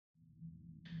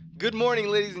Good morning,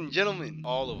 ladies and gentlemen,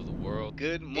 all over the world.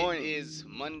 Good morning. It is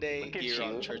Monday Look at here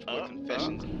on you. Church Boy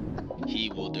Confessions. He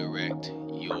will direct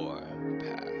your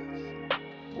path.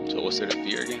 So, what's there to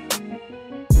fear again?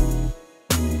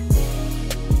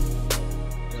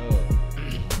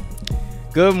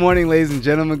 Good morning, ladies and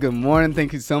gentlemen. Good morning.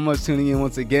 Thank you so much for tuning in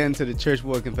once again to the Church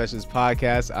Boy Confessions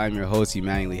podcast. I'm your host,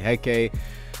 Emmanuel Heke.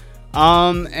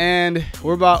 And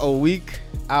we're about a week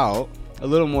out, a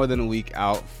little more than a week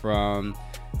out from,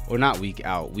 or not week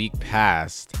out, week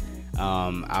past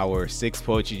our 6th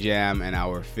Poetry Jam and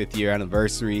our 5th year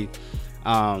anniversary.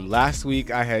 Last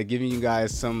week I had given you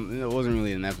guys it wasn't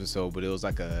really an episode, but it was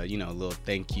like a, little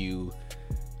thank you.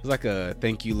 It was like a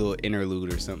thank you little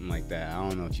interlude or something like that. I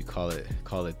don't know if you call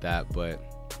it that, but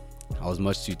I was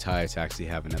much too tired to actually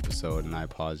have an episode, and I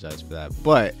apologize for that.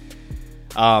 But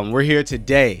we're here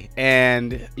today,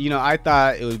 and I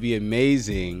thought it would be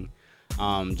amazing,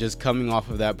 just coming off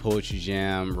of that poetry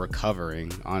jam,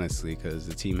 recovering, honestly, because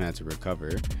the team had to recover,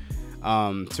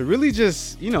 to really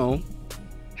just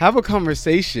have a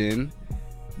conversation.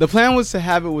 The plan was to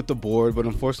have it with the board, but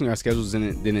unfortunately our schedules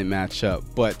didn't match up.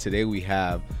 But today we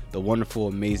have the wonderful,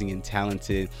 amazing, and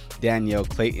talented Danielle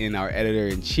Clayton, our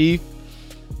editor-in-chief.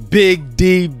 Big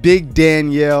D, Big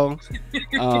Danielle.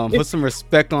 Put some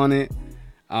respect on it.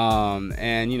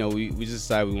 And we just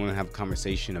decided we want to have a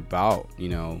conversation about,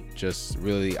 just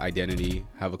really identity,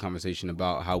 have a conversation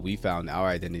about how we found our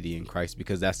identity in Christ,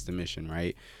 because that's the mission,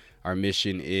 right? Our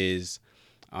mission is,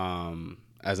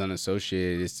 as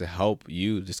unassociated, is to help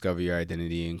you discover your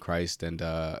identity in Christ. And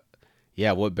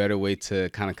what better way to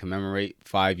kind of commemorate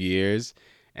 5 years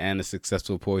and a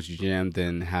successful poetry jam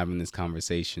than having this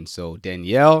conversation. So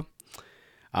Danielle,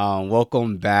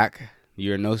 welcome back.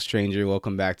 You're no stranger.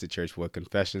 Welcome back to Church Boy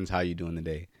Confessions. How you doing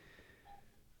today?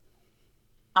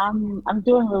 I'm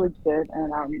doing really good,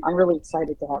 and I'm really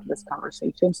excited to have this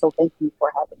conversation. So thank you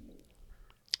for having me.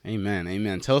 Amen.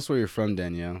 Amen. Tell us where you're from,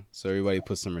 Danielle, so everybody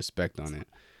put some respect on it.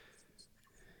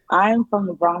 I'm from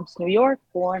the Bronx, New York,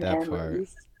 born That and part.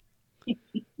 raised.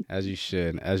 As you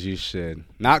should. As you should.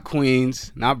 Not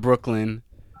Queens, not Brooklyn,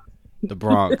 the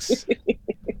Bronx.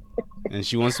 And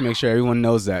she wants to make sure everyone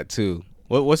knows that too.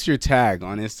 What's your tag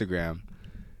on Instagram?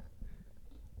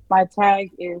 My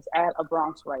tag is at a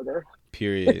Bronx writer.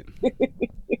 Period.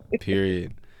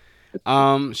 Period.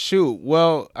 Shoot.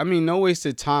 Well, I mean, no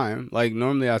wasted time. Like,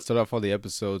 normally I start off all the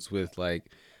episodes with like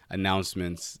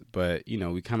announcements, but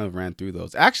we kind of ran through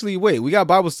those. Actually, wait, we got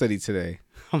Bible study today.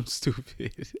 I'm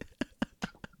stupid.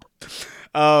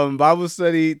 Bible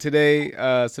study today,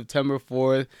 September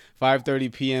 4th,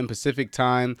 5:30 p.m. Pacific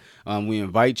time. We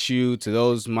invite you, to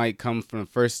those who might come for the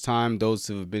first time, those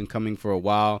who have been coming for a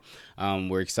while.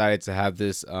 We're excited to have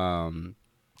this, to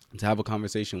have a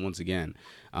conversation once again.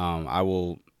 I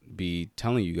will be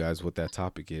telling you guys what that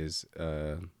topic is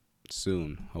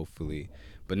soon, hopefully.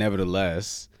 But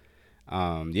nevertheless,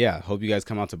 hope you guys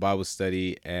come out to Bible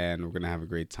study, and we're going to have a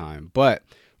great time. But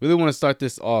really want to start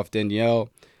this off, Danielle.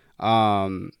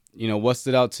 What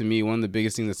stood out to me, one of the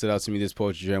biggest things that stood out to me this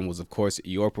poetry jam was, of course,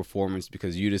 your performance,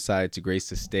 because you decided to grace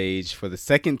the stage for the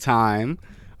second time.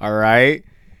 All right.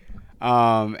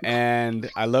 And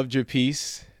I loved your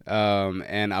piece.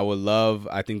 And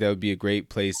I think that would be a great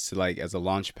place to, like, as a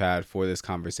launch pad for this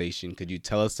conversation. Could you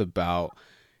tell us about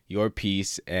your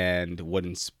piece and what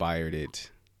inspired it?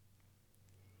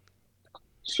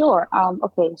 Sure.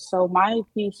 Okay, so my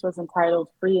piece was entitled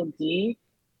Free Indeed.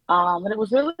 And it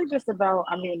was really just about,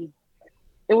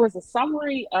 it was a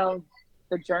summary of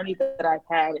the journey that I've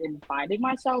had in finding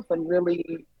myself and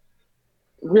really,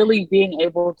 really being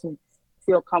able to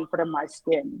feel comfort in my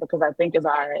skin. Because I think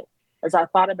as I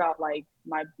thought about like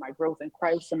my growth in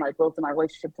Christ and my growth in my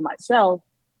relationship to myself,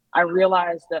 I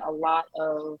realized that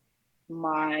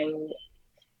my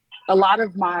a lot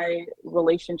of my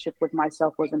relationship with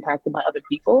myself was impacted by other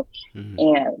people, Mm-hmm.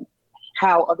 and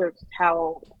how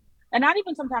and not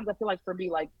even sometimes I feel like for me,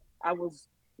 like I was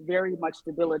very much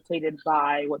debilitated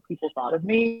by what people thought of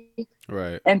me.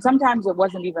 Right. And sometimes it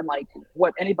wasn't even like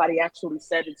what anybody actually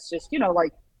said. It's just,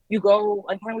 like you go,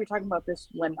 like kind of we were talking about this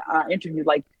when interviewed,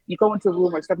 like you go into a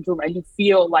room or step into a room and you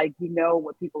feel like you know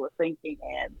what people are thinking.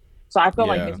 And so I felt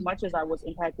like Yeah. as much as I was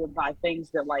impacted by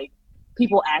things that like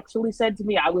people actually said to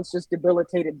me, I was just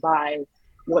debilitated by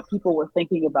what people were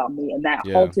thinking about me. And that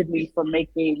Yeah. halted me from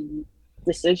making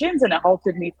decisions, and it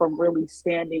halted me from really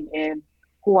standing in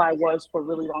who I was for a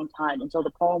really long time. And so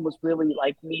the poem was really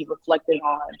like me reflecting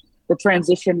on the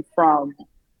transition from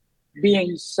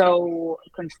being so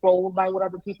controlled by what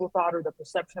other people thought or the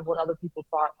perception of what other people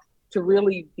thought to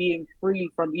really being free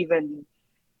from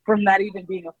that even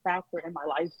being a factor in my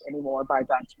life anymore by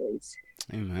God's grace.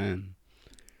 Amen.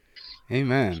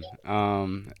 Amen.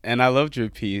 And I loved your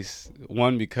piece.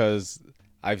 One, because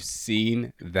I've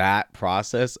seen that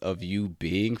process of you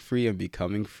being free and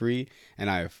becoming free, and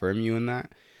I affirm you in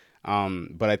that.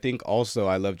 But I think also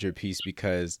I loved your piece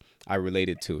because I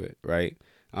related to it, right?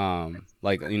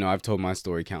 Like, I've told my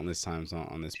story countless times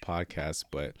on this podcast,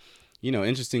 but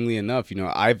interestingly enough,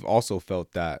 I've also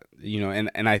felt that,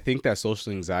 and I think that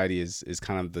social anxiety is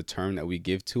kind of the term that we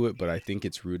give to it, but I think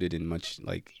it's rooted in much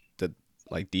like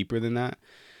deeper than that,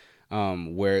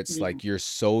 where it's Yeah, like you're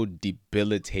so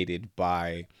debilitated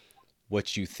by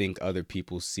what you think other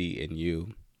people see in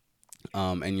you,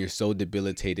 and you're so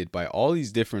debilitated by all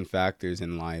these different factors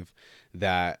in life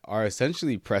that are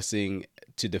essentially pressing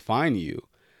to define you.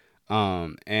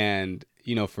 And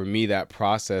for me, that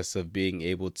process of being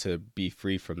able to be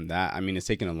free from that, I mean, it's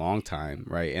taken a long time,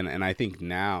 right? And I think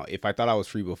now, if I thought I was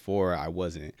free before, I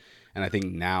wasn't, and I think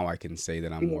now I can say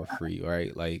that I'm more yeah, free,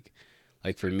 right? Like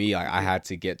for me, I yeah, had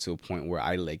to get to a point where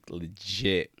I like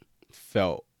legit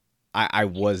felt I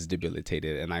was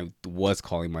debilitated, and I was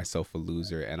calling myself a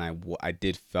loser, and I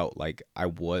did felt like I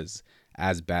was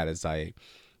as bad as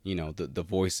the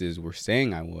voices were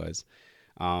saying I was.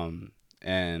 Um,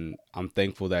 and I'm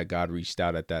thankful that God reached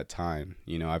out at that time.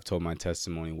 I've told my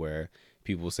testimony where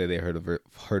people say they heard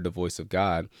the voice of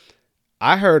God.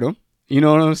 I heard him. You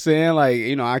know what I'm saying? Like,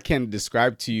 I can't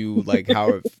describe to you like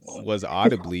how it was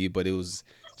audibly, but it was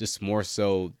just more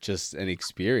so just an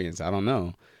experience. I don't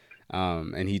know.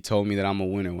 And he told me that I'm a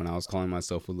winner when I was calling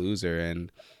myself a loser. And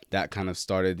that kind of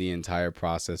started the entire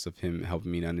process of him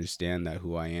helping me to understand that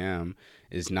who I am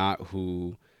is not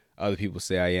who other people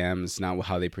say I am. It's not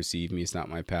how they perceive me. It's not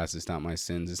my past. It's not my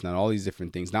sins. It's not all these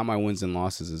different things. Not my wins and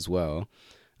losses as well.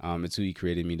 It's who he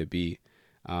created me to be.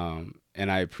 And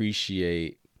I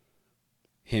appreciate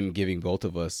him giving both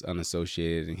of us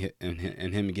unassociated, and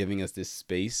him giving us this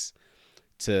space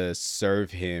to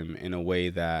serve him in a way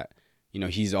that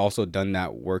he's also done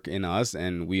that work in us,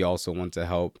 and we also want to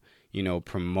help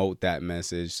promote that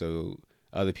message so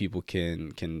other people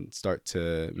can start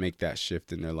to make that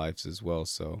shift in their lives as well.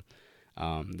 So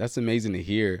that's amazing to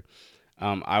hear.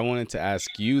 I wanted to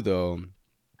ask you though,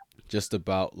 just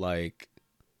about like,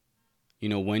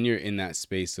 when you're in that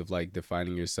space of like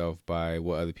defining yourself by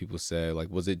what other people say, like,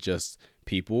 was it just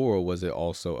people, or was it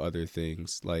also other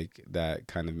things like that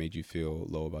kind of made you feel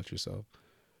low about yourself?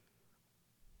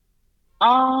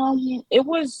 it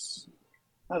was.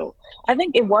 I don't. I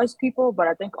think it was people, but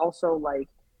I think also like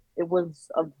it was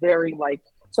a very like.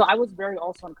 So I was very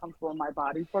also uncomfortable in my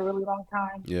body for a really long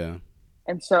time, Yeah.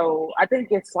 and so I think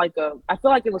it's like a. I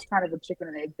feel like it was kind of a chicken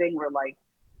and egg thing where like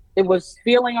it was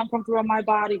feeling uncomfortable in my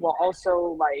body while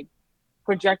also like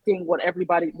projecting what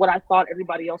I thought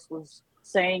everybody else was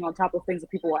saying on top of things that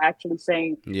people were actually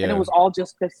saying, and it Yeah. was all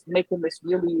just this making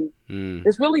Mm.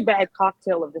 this really bad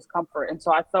cocktail of discomfort. And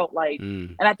so I felt like,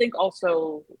 Mm. and I think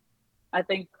also, I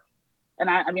think, and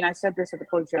I mean, I said this at the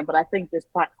program, but I think this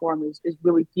platform is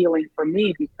really healing for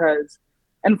me because,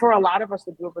 and for a lot of us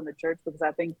that grew up in the church, because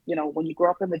I think, when you grow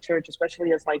up in the church,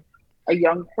 especially as like a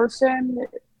young person,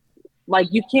 like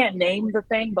you can't name the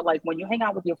thing, but like when you hang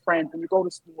out with your friends and you go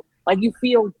to school, like you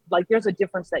feel like there's a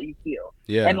difference that you feel.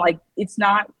 And Yeah. like it's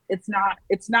not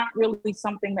really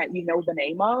something that you know the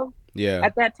name of Yeah.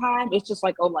 at that time. It's just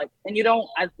like, oh, like, and you don't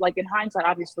like in hindsight,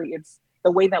 obviously it's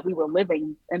the way that we were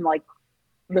living and like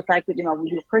the fact that we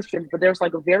were Christians, but there's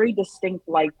like a very distinct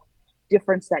like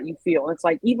difference that you feel. It's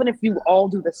like even if you all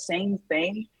do the same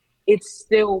thing, it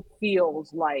still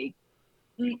feels like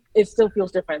it still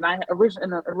feels different. And in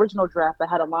the original draft, I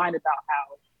had a line about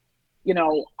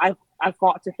how I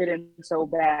fought to fit in so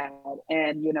bad,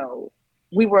 and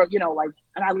we were like,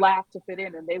 and I laughed to fit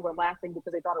in, and they were laughing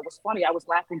because they thought it was funny. I was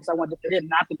laughing because I wanted to fit in,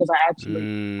 not because I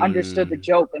actually understood the Mm.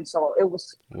 joke. And so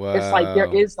it's like there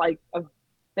Wow. is like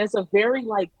there's a very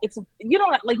like it's like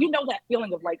that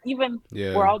feeling of like even we're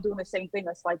Yeah. all doing the same thing.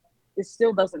 It's like it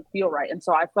still doesn't feel right. And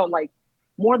so I felt like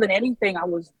more than anything, I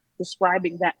was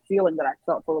describing that feeling that I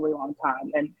felt for a really long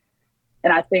time.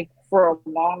 And I think for a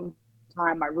long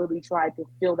time, I really tried to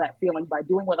feel that feeling by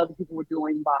doing what other people were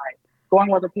doing, by going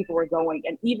where other people were going.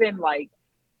 And even like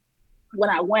when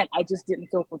I went, I just didn't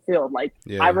feel fulfilled. Like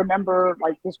I Yeah. remember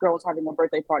like this girl was having a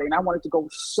birthday party and I wanted to go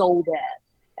so bad.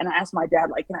 And I asked my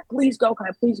dad, like, can I please go? Can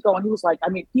I please go? And he was like, I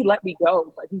mean, he let me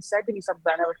go, but he said to me something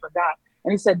that I never forgot.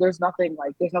 And he said, there's nothing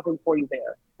for you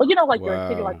there. But like you're a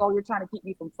kid, you're like, Wow. oh, you're trying to keep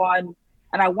me from fun.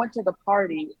 And I went to the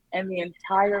party and and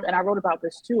I wrote about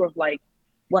this too, of like,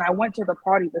 when I went to the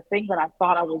party, the thing that I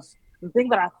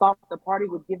thought the party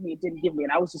would give me, it didn't give me.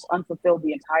 And I was just unfulfilled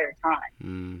the entire time.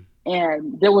 Mm.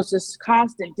 And there was this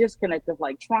constant disconnect of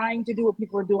like trying to do what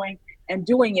people were doing and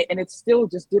doing it, and it still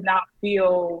just did not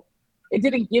feel, it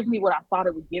didn't give me what I thought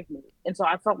it would give me. And so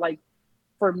I felt like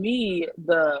for me,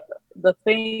 the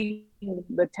thing,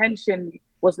 the tension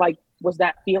was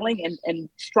that feeling, and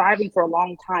striving for a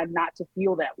long time not to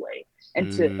feel that way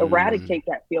and to Mm, eradicate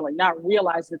that feeling, not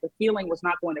realize that the feeling was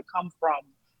not going to come from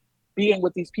being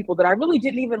with these people that I really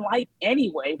didn't even like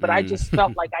anyway, but I mm. just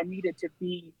felt like I needed to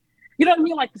be, you know what I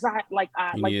mean? Like, cause You like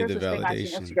needed there's the this thing I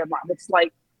see on validation. Instagram a lot. It's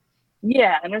like,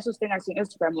 yeah, and there's this thing I see on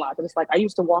Instagram a lot. That it's like I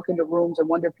used to walk into rooms and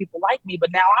wonder if people like me,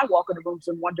 but now I walk into rooms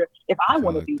and wonder if I If I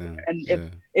want to like be there, them, and yeah.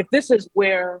 if this is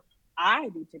where I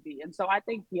need to be. And so I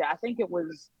think, yeah, I think it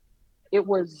was it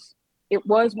was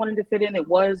wanting to fit in. It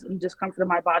was in discomfort in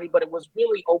my body, but it was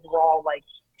really overall like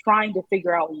trying to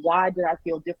figure out why did I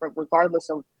feel different, regardless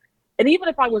of, and even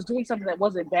if I was doing something that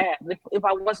wasn't bad, if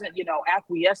I wasn't,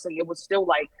 acquiescing, it was still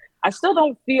like I still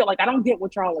don't feel like, I don't get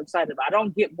what y'all are excited about. I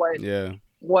don't get Yeah.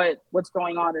 what's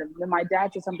going on. And then my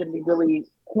dad said something to me really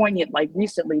poignant, like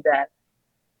recently, that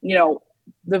you know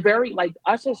the very, like,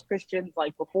 us as Christians,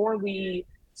 like before we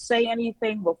say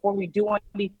anything, before we do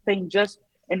anything, just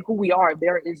in who we are,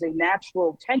 there is a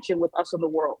natural tension with us in the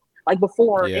world, like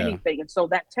before Yeah. anything. And so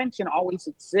that tension always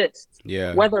exists,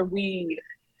 Yeah. whether we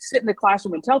sit in the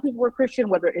classroom and tell people we're Christian,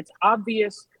 whether it's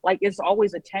obvious, like it's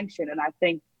always a tension. And I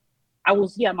think I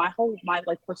was, yeah, my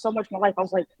like for so much of my life, I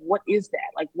was like, what is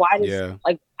that? Like, why does, Yeah.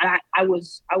 like, and I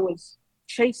was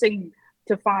chasing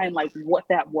to find like what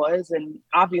that was, and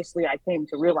obviously I came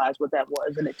to realize what that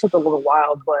was, and it took a little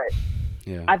while, but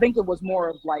Yeah. I think it was more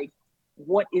of like,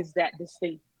 what is that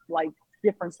distinct, like,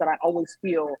 difference that I always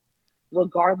feel,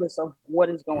 regardless of what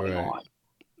is going Right. on.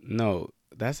 No,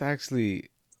 that's actually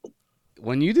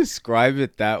when you describe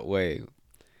it that way,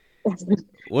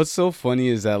 what's so funny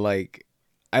is that like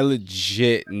I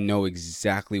legit know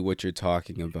exactly what you're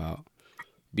talking about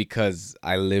because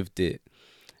I lived it.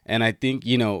 And I think,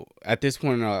 at this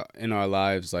point in our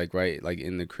lives, like, right, like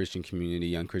in the Christian community,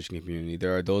 young Christian community,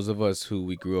 there are those of us who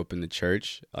we grew up in the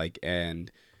church, like,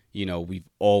 and we've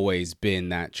always been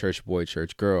that church boy,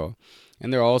 church girl.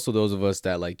 And there are also those of us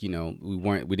that, like, we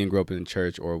didn't grow up in the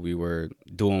church, or we were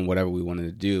doing whatever we wanted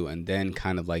to do, and then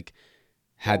kind of like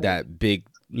had Right. that big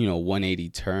 180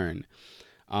 turn.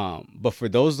 But for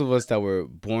those of us that were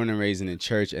born and raised in the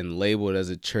church and labeled as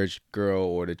a church girl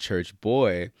or the church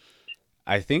boy,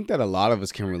 I think that a lot of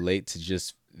us can relate to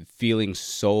just feeling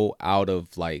so out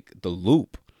of like the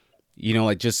loop,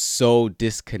 like just so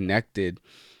disconnected.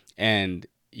 And,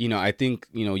 I think,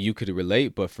 you could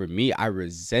relate, but for me, I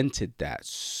resented that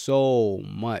so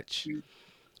much.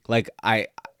 Like I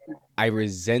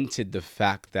resented the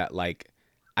fact that like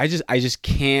I just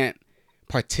can't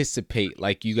participate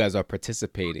like you guys are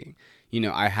participating.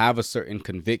 I have a certain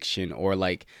conviction, or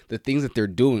like the things that they're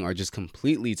doing are just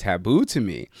completely taboo to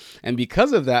me. And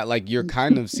because of that, like you're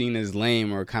kind of seen as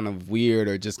lame or kind of weird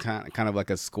or just kind of like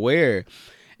a square.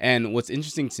 And what's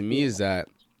interesting to me is Yeah. that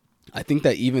I think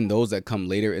that even those that come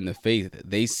later in the faith,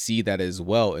 they see that as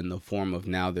well, in the form of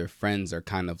now their friends are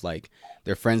kind of like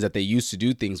their friends that they used to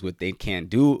do things with, they can't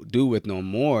do with no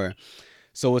more.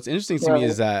 So what's interesting to me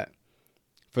is Right. that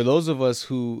for those of us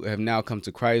who have now come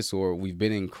to Christ, or we've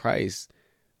been in Christ,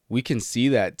 we can see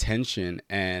that tension.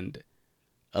 And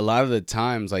a lot of the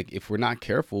times, like if we're not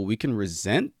careful, we can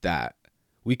resent that.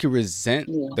 We can resent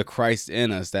Yeah. the Christ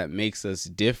in us that makes us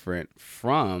different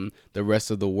from the rest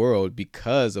of the world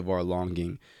because of our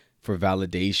longing for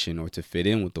validation or to fit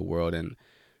in with the world. And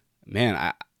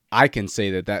man, I can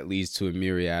say that that leads to a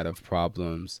myriad of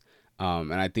problems.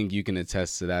 And I think you can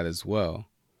attest to that as well.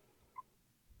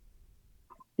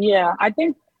 Yeah. I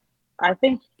think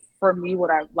for me,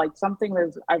 what I like, something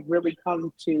that I've really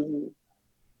come to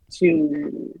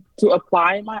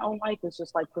apply in my own life is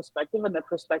just like perspective, and the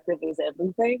perspective is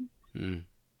everything. Mm,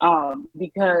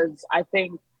 Because I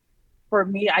think for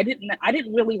me, I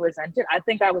didn't really resent it. I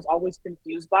think I was always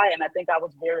confused by it, and I think I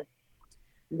was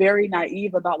very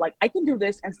naive about, like, I can do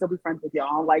this and still be friends with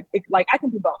y'all. Like I can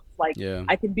do both. Like yeah.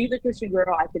 I can be the Christian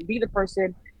girl, I can be the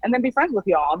person, and then be friends with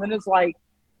y'all. And then it's like,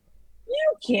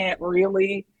 you can't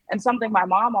really. And something my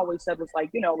mom always said was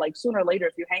like, like sooner or later,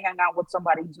 if you're hanging out with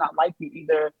somebody who's not like you,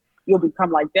 either you'll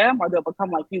become like them or they'll become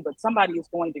like you, but somebody is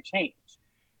going to change.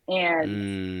 And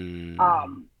Mm,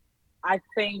 um, I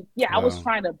think, yeah, wow. I was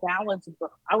trying to balance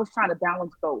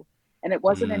both. And it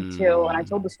wasn't until, and I Mm,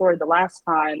 told the story the last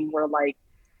time, where like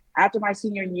after my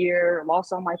senior year,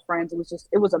 lost all my friends.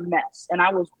 It was a mess. And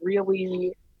I was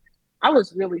really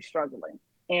struggling.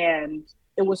 And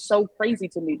it was so crazy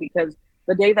to me because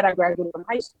the day that I graduated from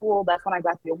high school, that's when I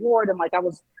got the award. And like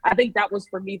I think that was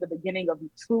for me the beginning of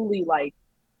truly like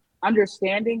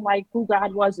understanding like who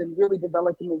God was and really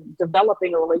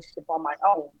developing a relationship on my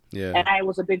own. Yeah. And I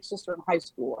was a big sister in high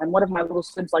school, and one of my little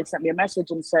siblings like sent me a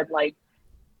message and said like,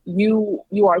 you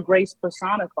are grace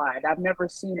personified. I've never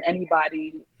seen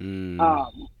anybody Mm.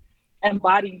 um,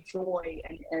 embody joy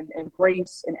and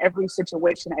grace in every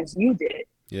situation as you did.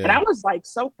 And I Yeah. was like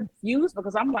so confused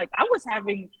because I'm like, I was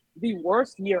having the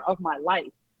worst year of my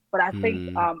life. But I think,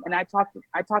 Mm. and I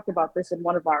talked about this in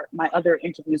one of my other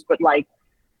interviews, but like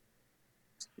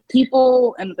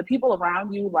people and the people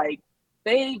around you, like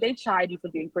they chide you for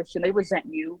being Christian, they resent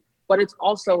you, but it's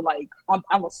also like on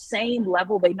the same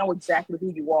level, they know exactly who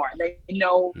you are, and they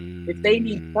know if they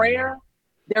need Mm. prayer,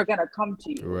 they're gonna come to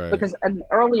you. Right. Because and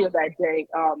earlier that day,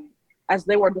 as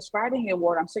they were describing the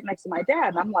award, I'm sitting next to my dad,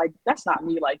 and I'm like, that's not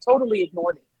me, like totally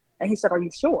ignored it. And he said, "Are you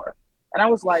sure?" And I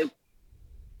was like,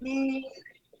 mm,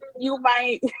 "You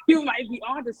might, you might be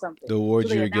onto something." The So awards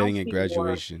they you were getting announced at the award.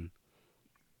 graduation.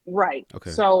 Right.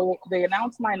 Okay. So they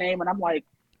announced my name, and I'm like,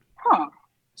 huh.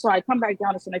 So I come back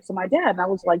down to sit next to my dad, and I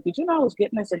was like, did you know I was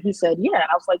getting this? And he said, yeah. And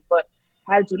I was like, but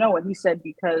how did you know? And he said,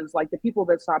 because like the people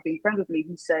that stopped being friends with me,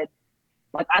 he said,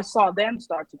 like I saw them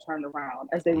start to turn around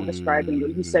as they were describing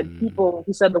you. He said,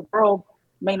 Mm. the world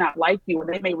may not like you,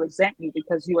 and they may resent you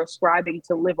because you are striving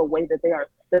to live a way that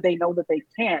they know that they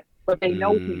can't, but they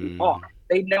know who you are. Mm.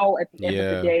 They know at the end of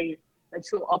the Yeah. day that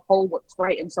you'll uphold what's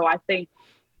right. And so I think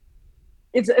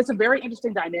it's a very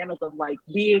interesting dynamic of like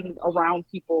being around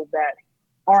people that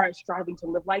aren't striving to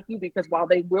live like you, because while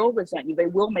they will resent you, they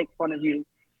will make fun of you,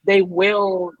 they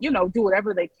will, do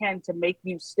whatever they can to make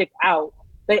you stick out.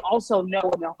 They also know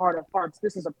in their heart of hearts,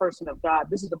 this is a person of God.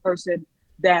 This is a person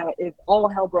that if all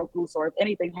hell broke loose or if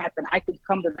anything happened, I could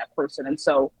come to that person. And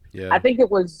so I Yeah. think it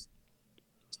was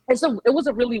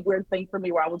a really weird thing for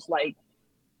me where I was like,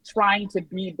 trying to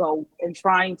be both and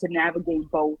trying to navigate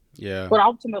both, Yeah. but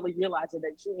ultimately realizing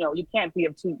that you can't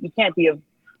be of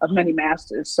many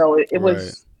masters. So Right. it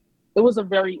was a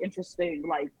very interesting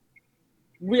like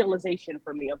realization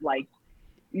for me of like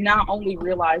not only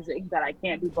realizing that I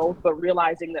can't do both, but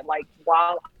realizing that like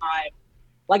while I'm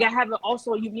like I have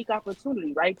also a unique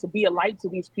opportunity, right, to be a light to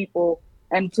these people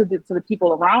and to the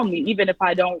people around me, even if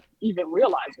I don't even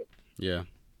realize it. Yeah.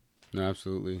 No,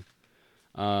 absolutely.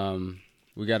 Um,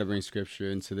 we got to bring scripture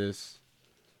into this,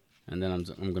 and then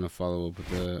I'm gonna follow up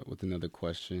with another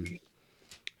question.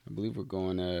 I believe we're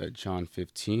going to John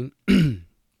 15.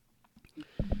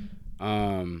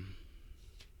 um,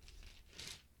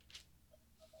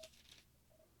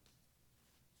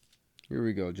 Here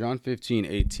we go. John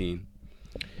 15:18.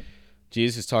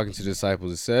 Jesus is talking to the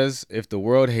disciples. It says, "If the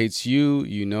world hates you,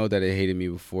 you know that it hated me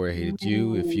before it hated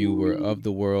you. If you were of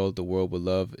the world would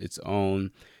love its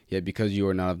own. Yet because you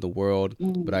are not of the world,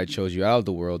 but I chose you out of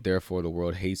the world, therefore the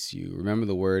world hates you. Remember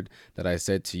the word that I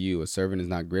said to you, a servant is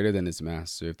not greater than his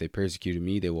master. If they persecuted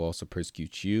me, they will also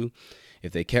persecute you.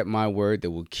 If they kept my word, they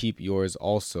will keep yours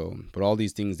also. But all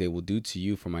these things they will do to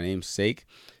you for my name's sake,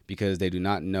 because they do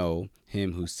not know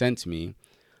him who sent me.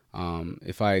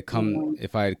 If I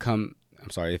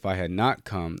had not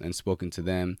come and spoken to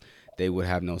them, they would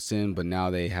have no sin, but now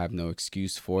they have no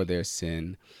excuse for their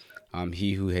sin.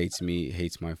 He who hates me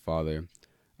hates my Father."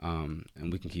 And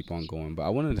we can keep on going. But I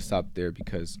wanted to stop there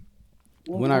because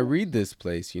when I read this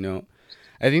place,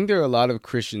 I think there are a lot of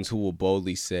Christians who will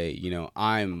boldly say,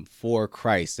 I'm for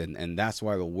Christ, and that's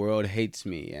why the world hates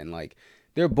me. And like,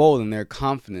 they're bold and they're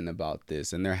confident about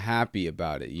this and they're happy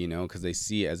about it, because they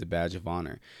see it as a badge of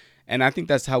honor. And I think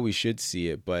that's how we should see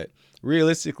it. But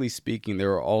realistically speaking,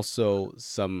 there are also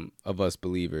some of us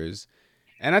believers.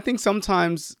 And I think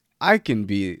sometimes I can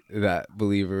be that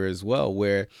believer as well,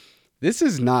 where this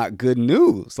is not good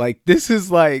news. This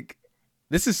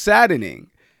is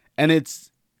saddening. And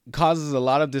it's causes a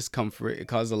lot of discomfort. It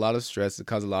causes a lot of stress. It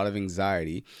causes a lot of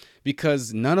anxiety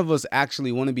because none of us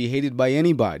actually want to be hated by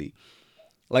anybody.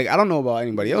 Like, I don't know about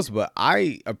anybody else, but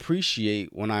I appreciate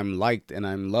when I'm liked and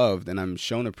I'm loved and I'm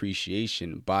shown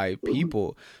appreciation by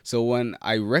people. So when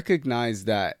I recognize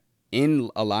that in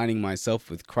aligning myself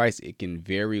with Christ, it can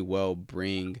very well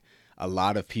bring a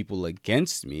lot of people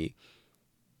against me.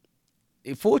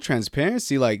 In full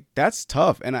transparency, like, that's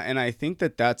tough. And I think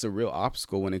that that's a real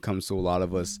obstacle when it comes to a lot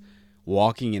of us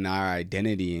walking in our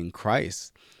identity in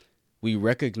Christ. We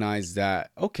recognize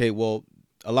that, okay, well,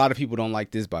 a lot of people don't like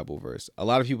this Bible verse. A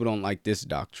lot of people don't like this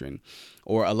doctrine.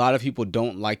 Or a lot of people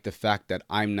don't like the fact that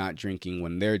I'm not drinking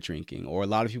when they're drinking. Or a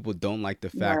lot of people don't like the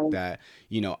fact Right, that,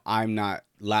 I'm not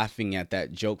laughing at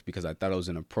that joke because I thought it was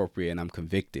inappropriate and I'm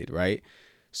convicted, right?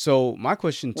 So my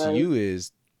question to right. you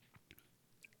is,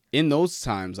 in those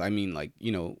times, I mean, like,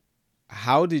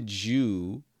 how did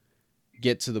you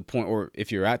get to the point, or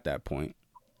if you're at that point,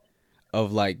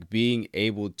 of like being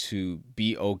able to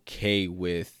be okay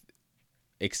with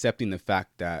accepting the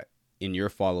fact that in your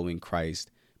following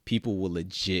Christ, people will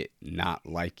legit not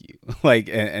like you. Like,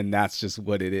 and that's just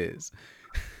what it is.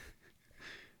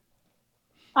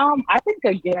 I think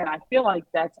again, I feel like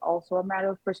that's also a matter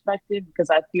of perspective because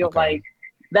I feel Okay. like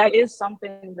that is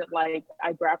something that like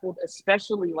I grappled,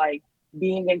 especially like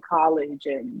being in college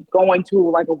and going to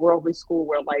like a worldly school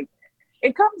where like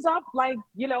it comes up like,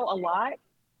 a lot.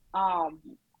 Um,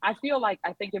 I feel like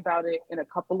I think about it in a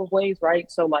couple of ways, right?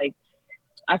 So like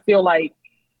I feel like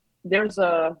there's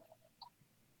a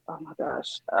oh my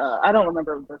gosh, I don't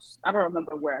remember this. I don't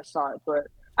remember where I saw it, but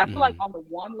I feel like Mm, on the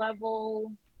one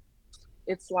level,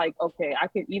 it's like okay, I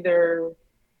could either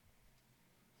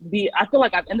be. I feel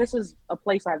like and this is a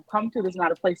place I've come to. This is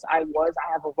not a place I was.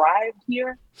 I have arrived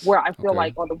here, where I feel okay.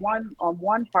 like on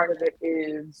one part of it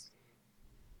is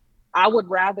I would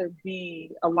rather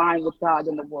be aligned with God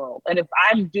in the world. And if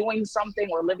I'm doing something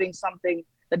or living something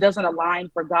that doesn't align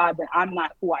for God, then I'm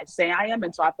not who I say I am.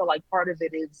 And so I feel like part of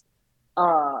it is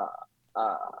uh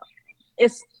uh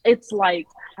it's like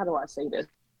how do I say this?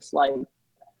 Like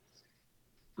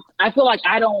I feel like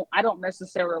I don't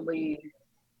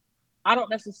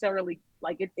necessarily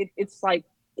like it's like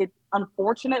it's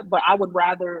unfortunate, but I would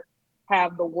rather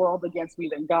have the world against me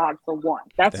than God for one.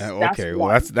 That's Okay. Well,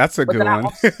 one. that's a But good then I one.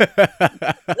 also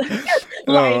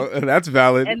like Oh, that's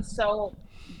valid. and so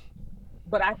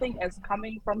but I think as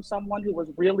coming from someone who was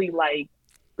really like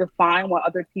defined what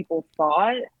other people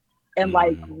thought and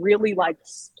like Mm, really like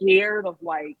scared of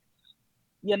like,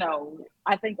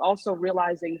 I think also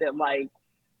realizing that like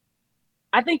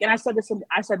I think and I said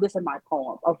this in my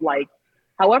poem of like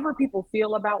however people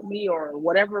feel about me or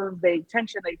whatever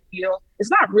tension they feel, it's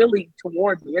not really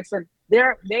toward me. It's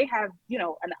they have,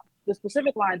 and the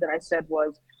specific line that I said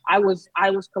was I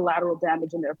was collateral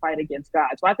damage in their fight against God.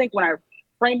 So I think when I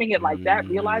framing it like that,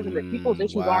 realizing that people's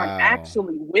issues aren't wow.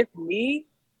 actually with me,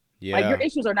 like your Yeah.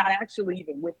 issues are not actually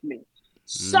even with me.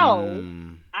 So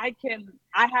Mm,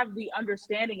 I have the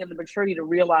understanding and the maturity to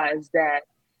realize that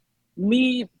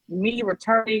me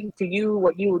returning to you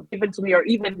what you were given to me, or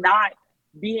even not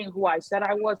being who I said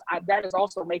I was, that is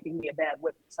also making me a bad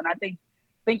witness. And I think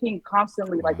thinking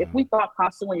constantly, like if wow. we thought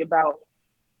constantly about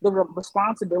the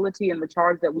responsibility and the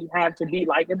charge that we have to be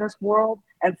like in this world,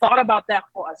 and thought about that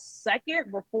for a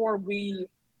second before we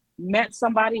met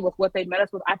somebody with what they met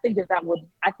us with, I think that would,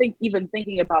 I think even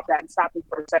thinking about that and stopping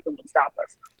for a second would stop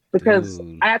us. Because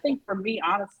Dude. I think for me,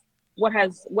 honest, what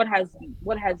has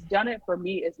done it for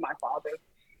me is my father,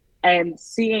 and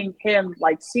seeing him,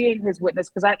 like seeing his witness,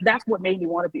 because that's what made me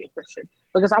want to be a Christian.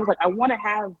 Because I was like, I want to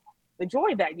have the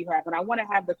joy that you have, and I want to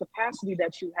have the capacity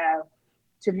that you have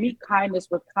to meet kindness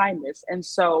with kindness. And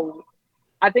so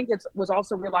I think it was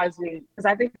also realizing, because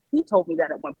I think he told me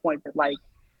that at one point, that like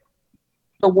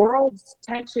the world's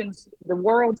tensions, the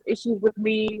world's issues with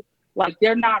me, like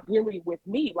they're not really with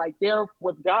me, like they're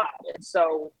with God. And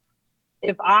so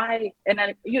if I and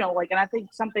I, like, and I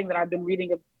think something that I've been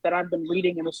reading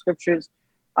in the scriptures,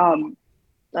 um,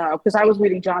 because I was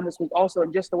reading John this week also,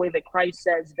 and just the way that Christ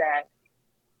says that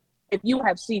if you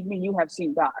have seen me, you have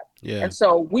seen God. Yeah. And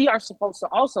so we are supposed to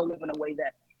also live in a way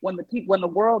that when the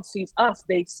world sees us,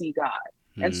 they see God.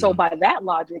 And so Mm, by that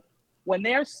logic, when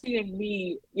they're seeing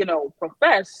me,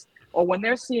 profess, or when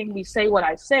they're seeing me say what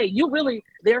I say,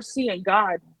 they're seeing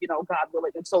God, God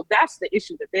willing. And so that's the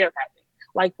issue that they're having.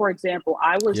 Like for example,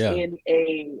 I was yeah. in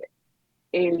a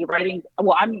writing.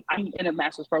 Well, I'm in a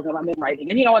master's program. I'm in writing,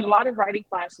 and in a lot of writing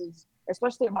classes,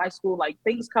 especially in my school, like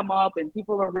things come up, and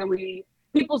people are really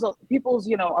people's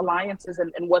alliances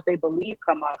and what they believe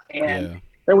come up. And Yeah.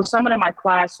 there was someone in my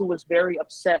class who was very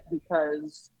upset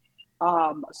because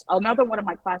another one of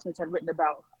my classmates had written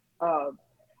about uh,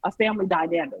 a family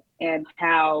dynamic and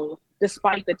how,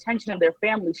 despite the tension in their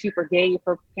family, she forgave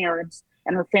her parents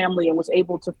and her family and was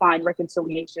able to find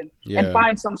reconciliation and Yeah.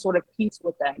 find some sort of peace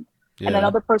with them. And Yeah.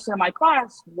 another person in my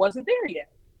class wasn't there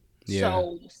yet. Yeah.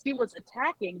 So she was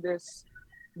attacking this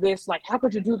like, how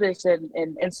could you do this?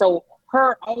 And so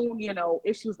her own,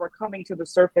 issues were coming to the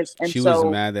surface. And She was so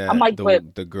mad I'm that like,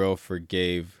 but the girl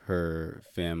forgave her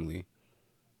family.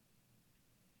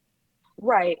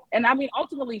 right. And I mean,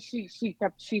 ultimately she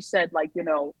said like,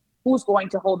 who's going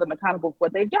to hold them accountable for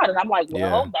what they've done? And I'm like, Yeah.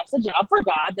 well, that's a job for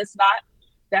God. That's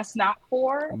not But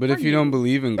for if you don't you.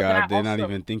 believe in But then I God, they're not also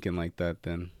even thinking like that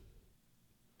then.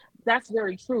 that's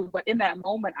very true. But in that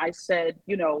moment I said,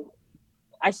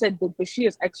 but she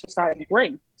is exercising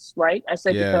grace, right? I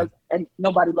said, Yeah. because, and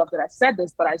nobody loved that I said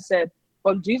this, but I said,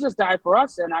 well, Jesus died for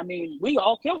us, and I mean, we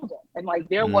all killed him, and like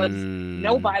there was Mm,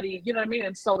 nobody, you know what I mean?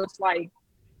 And so it's like,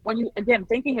 when you, again,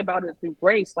 thinking about it through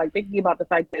grace, like thinking about the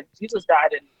fact that Jesus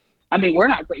died, and I mean, we're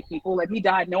not great people, like he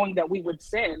died knowing that we would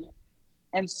sin.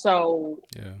 And so,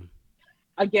 Yeah.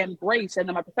 again, grace. And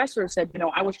then my professor said,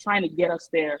 I was trying to get us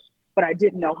there, but I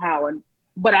didn't know how.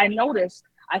 But I noticed,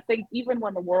 I think even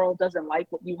when the world doesn't like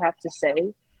what you have to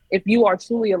say, if you are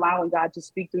truly allowing God to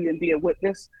speak through you and be a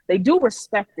witness, they do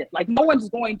respect it. Like no one's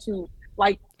going to,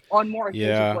 like, on more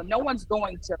occasions Yeah. where no one's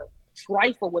going to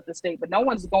trifle with the statement, no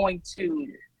one's going to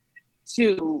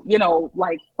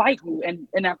like fight you. And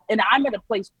I'm at a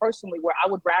place personally where I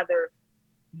would rather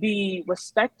be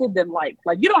respected than like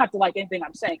you don't have to like anything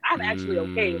I'm saying. I'm actually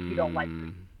okay if you don't like me.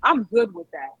 Mm, I'm good with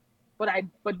that.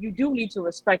 But you do need to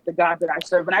respect the God that I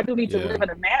serve, and I do need to yeah. live in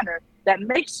a manner that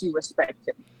makes you respect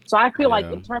him. So I feel like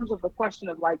Yeah. in terms of the question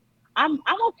of like I'm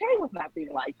okay with not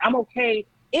being liked. I'm okay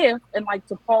if, and like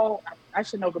to Paul, I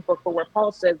should know the book, but where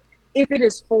Paul says, if it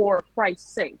is for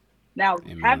Christ's sake. Now,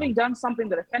 Amen. having done something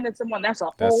that offended someone, That's a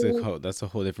whole different that's a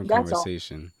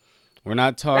conversation. We're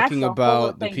not that's talking a whole other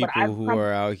about the thing. But people I've who come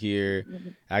are out here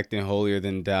acting holier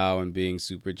than thou and being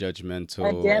super and judgmental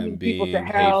and damning people to being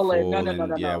hell, and no, hateful, no, no,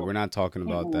 and no, yeah, no. we're not talking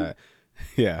about Mm-mm. that.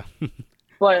 Yeah.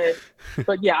 But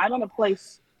yeah, I'm in a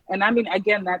place, and I mean,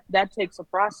 again, that takes a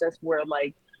process where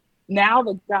like now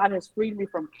that God has freed me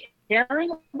from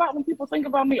caring about when people think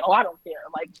about me. Oh, I don't care.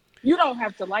 Like you don't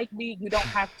have to like me. You don't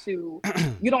have to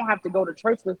go to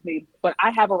church with me. But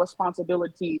I have a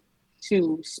responsibility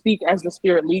to speak as the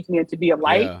Spirit leads me and to be a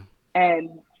light. Yeah.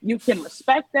 And you can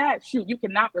respect that. Shoot, you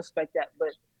cannot respect that. But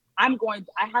I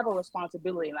have a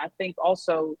responsibility, and I think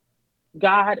also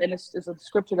God, and it's a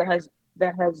scripture that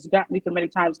has gotten me through many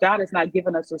times. God has not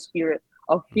given us a spirit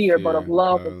of fear, but of Fear,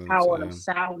 love and violence, power and of yeah.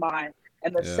 sound mind.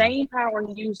 And the Yeah. same power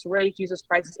He used to raise Jesus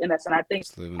Christ is in us. And I think,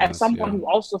 It's living as us, someone yeah. who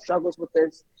also struggles with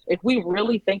this, if we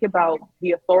really think about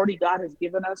the authority God has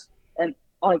given us, and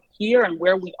like here and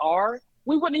where we are,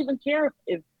 we wouldn't even care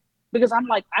if because I'm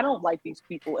like, I don't like these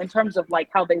people in terms of like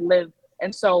how they live.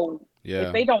 And so if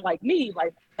Yeah. they don't like me,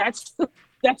 like that's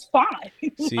fine.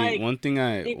 See, Like it, one thing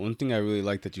I really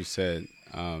like that you said,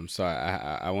 sorry,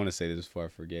 I want to say this before I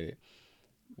forget it,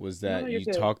 was no, that you're you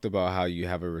good. talked about how you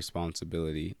have a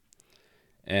responsibility,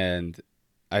 and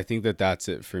I think that that's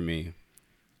it for me.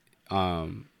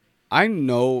 I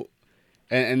know,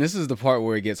 and this is the part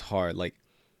where it gets hard. Like,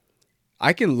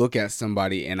 I can look at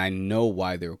somebody and I know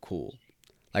why they're cool.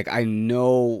 Like, I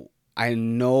know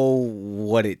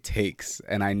what it takes,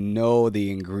 and I know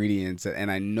the ingredients,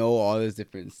 and I know all this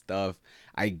different stuff.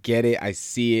 I get it. I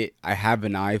see it. I have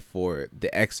an eye for it.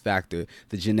 The X factor,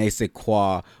 the je ne sais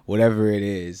quoi, whatever it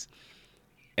is.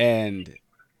 And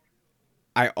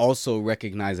I also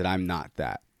recognize that I'm not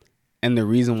that. And the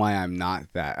reason why I'm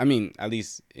not that, I mean, at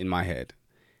least in my head,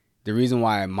 the reason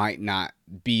why I might not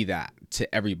be that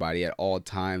to everybody at all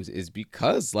times is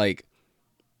because, like,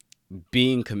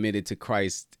 being committed to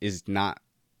Christ is not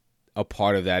a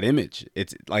part of that image.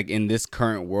 It's like in this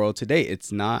current world today,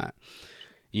 it's not,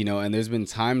 and there's been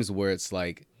times where it's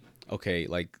like, okay,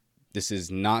 like, this is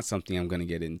not something I'm going to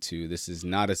get into. This is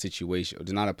not a situation.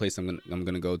 It's not a place I'm going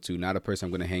to go to, not a person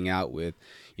I'm going to hang out with,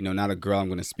 not a girl I'm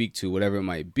going to speak to, whatever it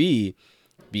might be,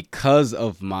 because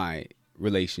of my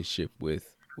relationship with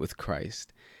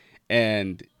Christ.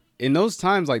 And in those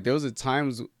times, like, there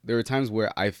were times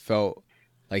where I felt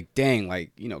like, dang,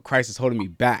 like, Christ is holding me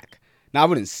back. Now, I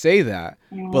wouldn't say that,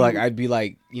 but like, Mm, I'd be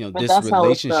like, but this that's how it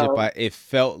relationship, felt. it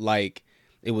felt like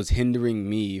it was hindering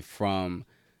me from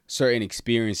certain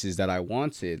experiences that I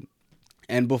wanted.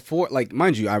 And before, like,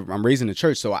 mind you, I'm raised in the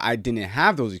church, so I didn't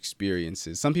have those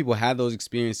experiences. Some people had those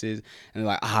experiences, and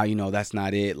they're like, that's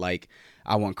not it. Like,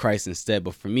 I want Christ instead.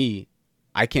 But for me,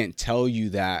 I can't tell you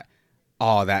that,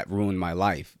 oh, that ruined my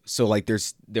life. So like,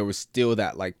 there was still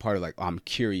that, like, part of, like, oh, I'm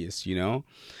curious.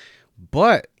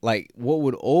 But like, what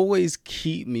would always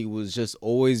keep me was just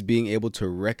always being able to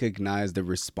recognize the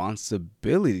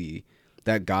responsibility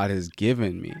that God has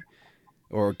given me,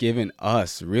 or given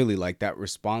us, really, like, that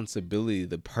responsibility,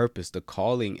 the purpose, the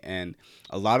calling. And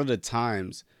a lot of the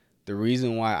times, the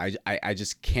reason why I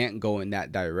just can't go in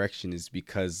that direction is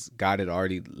because God had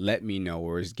already let me know,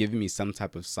 or is giving me some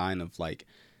type of sign of, like,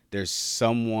 there's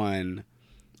someone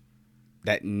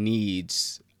that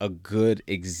needs a good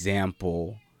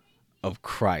example of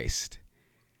Christ.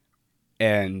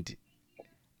 And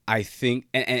I think,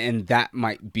 and that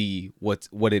might be what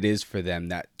it is for them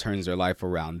that turns their life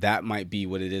around. That might be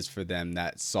what it is for them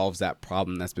that solves that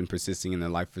problem that's been persisting in their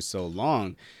life for so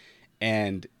long.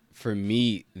 And for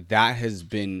me, that has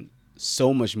been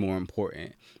so much more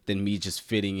important than me just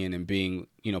fitting in and being,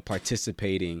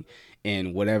 participating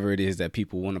in whatever it is that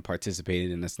people want to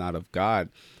participate in that's not of God.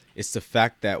 It's the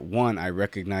fact that one, I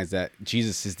recognize that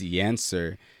Jesus is the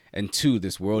answer, and two,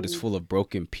 this world is Mhm. full of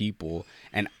broken people,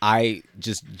 and I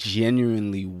just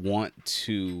genuinely want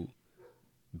to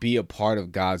be a part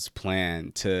of God's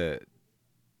plan to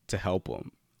help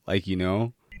them. Like, you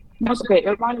know? That's okay. It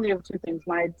reminded me of two things.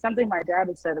 Something my dad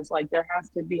had said is like there has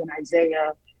to be an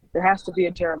Isaiah, there has to be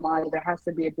a Jeremiah, there has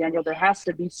to be a Daniel, there has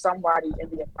to be somebody in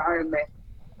the environment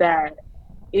that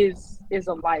is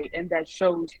a light and that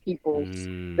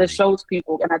Mm, shows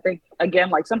people. And I think again,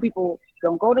 like some people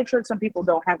don't go to church, some people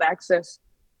don't access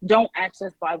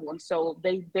Bible, and so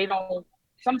they don't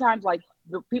sometimes like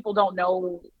the people don't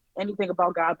know anything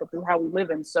about God but through how we live.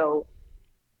 And so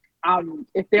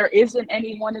if there isn't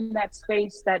anyone in that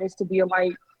space that is to be a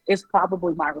light, it's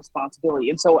probably my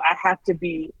responsibility. And so I have to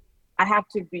be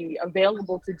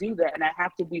available to do that, and I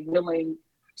have to be willing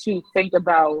to think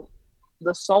about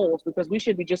the souls because we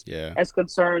should be just yeah. as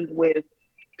concerned with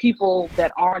people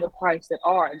that aren't of Christ that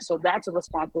are. And so that's a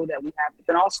responsibility that we have. But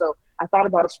then also, I thought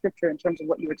about a scripture in terms of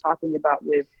what you were talking about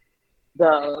with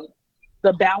the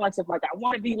the balance of like I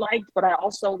want to be liked, but I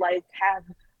also like have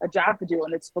a job to do,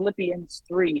 and it's Philippians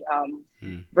 3,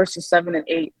 Mm. verses 7 and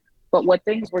 8. But what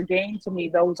things were gained to me,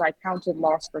 those I counted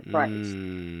lost for Christ.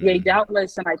 Yea, Mm.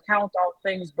 doubtless, and I count all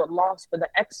things but lost for the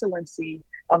excellency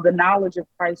of the knowledge of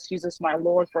Christ Jesus my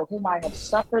Lord, for whom I have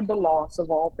suffered the loss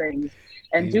of all things,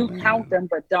 and do count Amen. them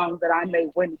but dung, that I may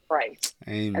win Christ.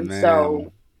 And Amen.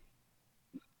 so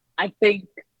I think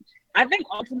I think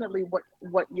ultimately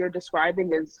what you're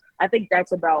describing is I think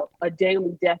that's about a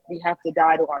daily death we have to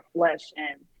die to our flesh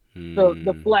and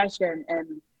the Mm. flesh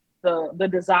and the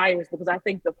desires, because I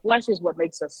think the flesh is what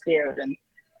makes us scared. And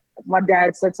my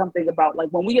dad said something about like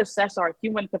when we assess our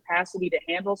human capacity to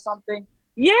handle something,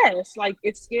 yeah, it's like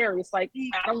it's scary. It's like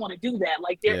I don't want to do that.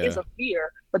 Like there is Yeah. a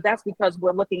fear, but that's because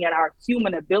we're looking at our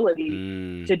human ability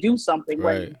Mm. to do something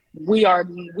Right. when we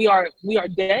are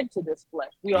dead to this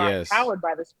flesh. We are Yes. empowered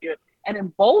by the Spirit and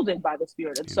emboldened by the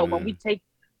Spirit. And so when we Amen. take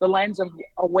the lens of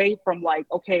away from like,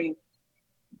 okay,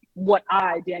 what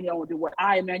I, Danielle, will do, what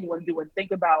I, Emmanuel, will do, and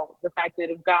think about the fact that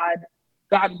if God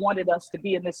wanted us to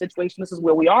be in this situation, this is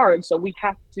where we are. And so we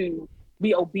have to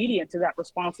be obedient to that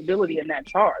responsibility and that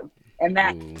charge. And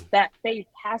Ooh. that faith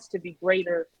has to be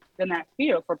greater than that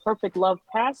fear. For perfect love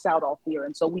casts out all fear.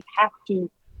 And so we have to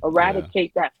Yeah.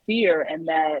 eradicate that fear and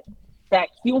that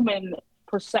human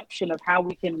perception of how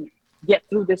we can get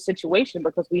through this situation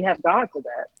because we have God for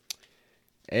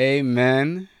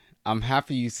Amen. I'm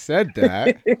happy you said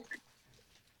that. that.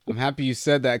 I'm happy you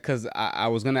said that because I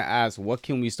was gonna ask what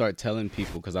can we start telling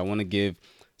people because I want to give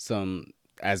some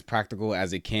as practical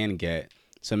as it can get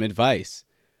some advice.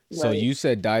 So Right. you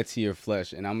said die to your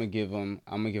flesh, and I'm gonna give them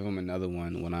another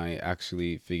one when I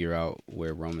actually figure out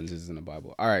where Romans is in the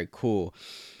Bible. All right, cool.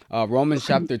 Romans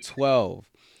chapter 12.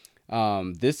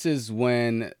 This is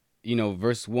when,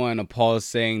 verse 1 of Paul is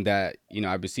saying that,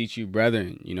 I beseech you,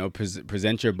 brethren,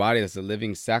 present your body as a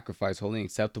living sacrifice, wholly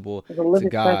acceptable It's a to living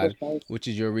God, sacrifice. which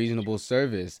is your reasonable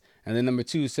service. And then number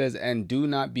 2 says, and do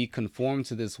not be conformed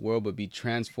to this world, but be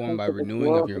transformed Come by to this renewing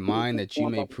of world your to be mind, that you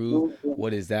transformed may by the prove renewing.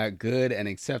 what is that good and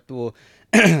acceptable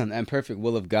and perfect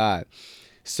will of God.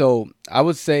 So I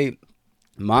would say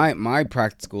my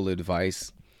practical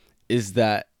advice is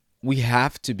that we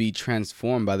have to be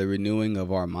transformed by the renewing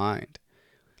of our mind.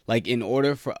 Like, in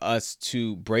order for us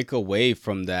to break away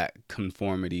from that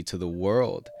conformity to the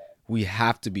world, we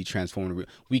have to be transformed.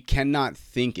 We cannot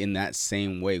think in that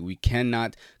same way. We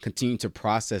cannot continue to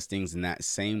process things in that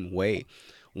same way.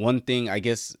 One thing, I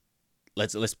guess,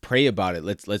 let's pray about it.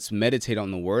 Let's meditate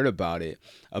on the word about it,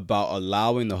 about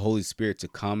allowing the Holy Spirit to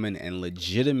come in and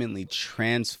legitimately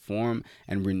transform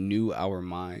and renew our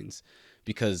minds,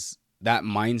 because that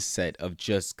mindset of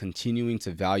just continuing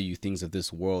to value things of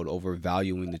this world over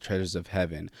valuing the treasures of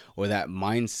heaven, or that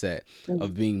mindset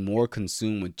of being more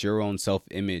consumed with your own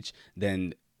self-image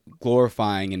than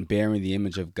glorifying and bearing the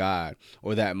image of God,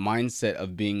 or that mindset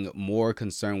of being more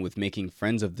concerned with making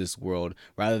friends of this world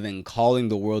rather than calling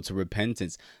the world to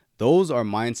repentance. Those are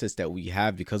mindsets that we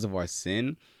have because of our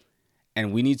sin,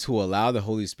 and we need to allow the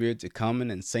Holy Spirit to come in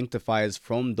and sanctify us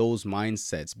from those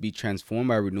mindsets, be transformed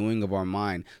by renewing of our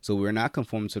mind, so we're not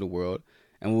conformed to the world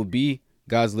and will be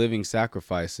God's living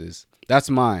sacrifices. That's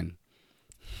mine.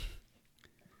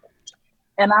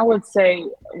 And I would say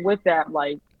with that,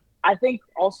 like, I think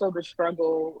also the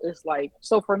struggle is like,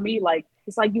 so for me, like,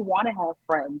 it's like you want to have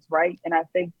friends, right?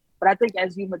 But I think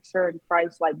as you mature in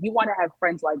Christ, like, you want to have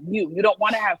friends like you. You don't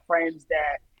want to have friends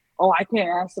that, oh, I can't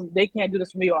ask them, they can't do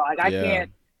this for me, or like, I Yeah.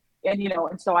 can't,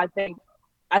 and so I think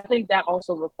that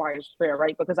also requires prayer,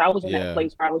 right? Because I was in that Yeah.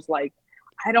 place where I was like,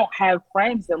 I don't have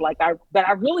friends that like I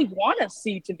really want to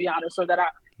see, to be honest, or that I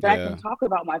can Yeah. talk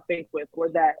about my faith with, or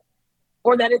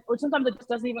sometimes it just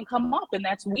doesn't even come up, and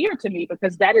that's weird to me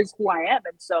because that is who I am.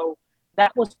 And so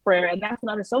that was prayer, and that's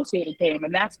when unassociated came,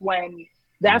 and that's when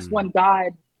Mm.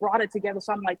 God brought it together.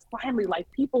 So I'm like, finally, like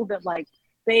people that like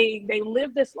they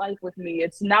live this life with me.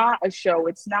 It's not a show.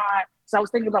 It's not. So I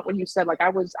was thinking about when you said like I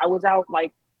was out,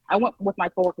 like I went with my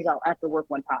coworkers out after work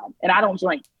one time, and I don't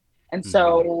drink. And Mm-hmm.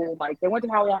 so, like, they went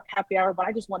to happy hour, but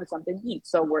I just wanted something to eat.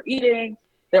 So we're eating,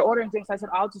 they're ordering drinks. I said,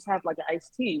 I'll just have like an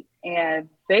iced tea. And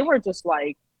they were just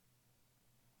like,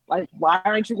 why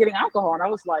aren't you getting alcohol? And I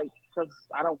was like, because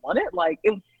I don't want it.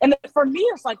 And for me,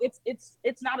 it's like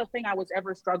it's not a thing I was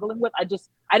ever struggling with.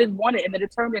 I didn't want it, and then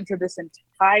it turned into this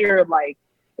entire like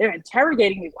they're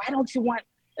interrogating me. Why don't you want?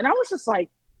 And I was just like,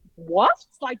 what?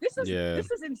 Like Yeah.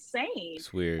 this is insane.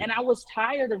 It's weird. And I was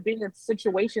tired of being in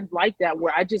situations like that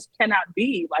where I just cannot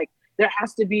be like. There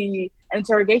has to be an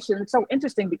interrogation. It's so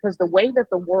interesting because the way that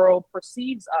the world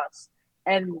perceives us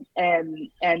and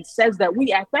says that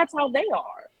we act, that's how they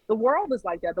are. The world is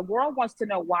like that. The world wants to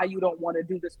know why you don't want to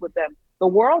do this with them. The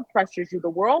world pressures you. The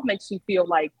world makes you feel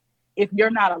like if you're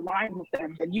not aligned with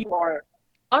them, then you are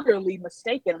utterly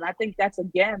mistaken. And I think that's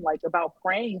again like about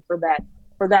praying for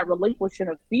that relinquishing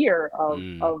of fear of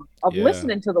Mm. of of Yeah.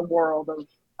 listening to the world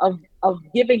of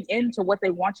giving in to what they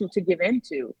want you to give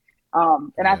into.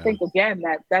 And I Yeah. think again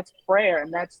that's prayer,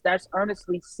 and that's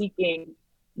earnestly seeking,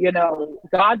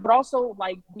 God, but also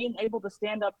like being able to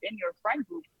stand up in your friend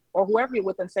group or whoever you're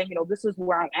with and saying, this is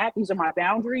where I'm at, these are my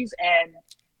boundaries. And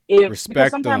because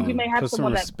Respect sometimes you may them. have Put some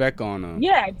someone that, respect on them.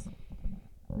 yeah,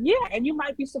 yeah, and you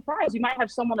might be surprised. You might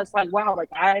have someone that's like, wow, like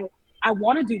I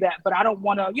want to do that, but I don't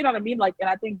want to, you know what I mean? Like, and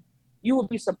I think you will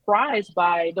be surprised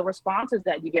by the responses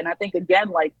that you get. And I think again,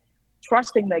 like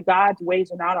trusting that God's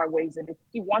ways are not our ways, and if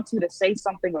He wants you to say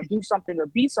something or do something or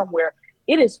be somewhere,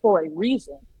 it is for a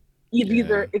reason. Yeah.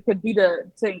 Either it could be to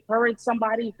encourage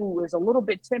somebody who is a little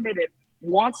bit timid and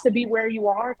wants to be where you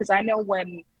are. Because I know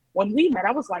when we met,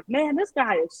 I was like, man, this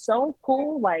guy is so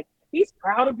cool. Like he's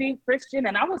proud of being Christian,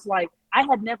 and I was like, I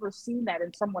had never seen that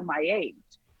in someone my age.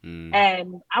 Mm.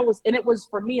 And it was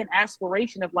for me an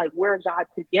aspiration of like where God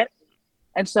could get me.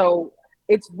 And so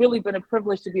it's really been a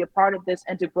privilege to be a part of this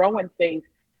and to grow in faith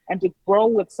and to grow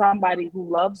with somebody who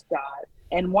loves God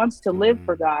and wants to live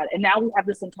for Amen. God. And now we have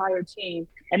this entire team,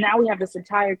 and now we have this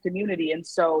entire community. And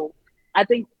so I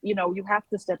think, you have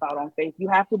to step out on faith. You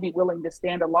have to be willing to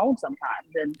stand alone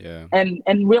sometimes and Yeah.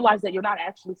 and realize that you're not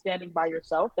actually standing by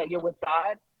yourself, that you're with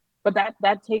God. But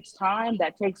that takes time,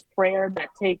 that takes prayer, that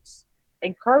takes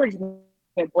encouragement,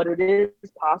 but it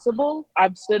is possible.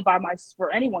 I've stood by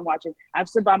for anyone watching, I've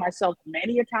stood by myself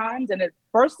many a times. And at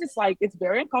first it's like, it's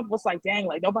very uncomfortable. It's like, dang,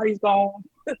 like nobody's gone.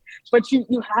 But you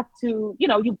have to,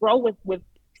 you grow with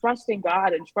trusting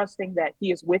God and trusting that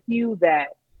He is with you, that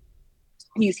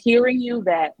He's hearing you,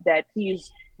 that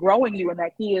He's growing you, and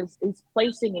that He's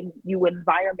placing in you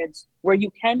environments where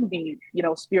you can be,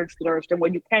 spiritually nourished, and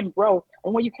where you can grow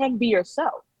and where you can be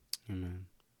yourself. Amen.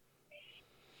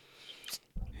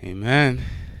 Amen.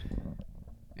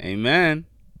 Amen.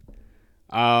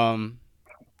 Um,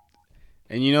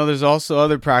 and there's also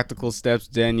other practical steps,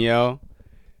 Danielle.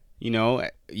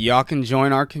 Y'all can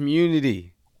join our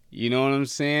community. You know what I'm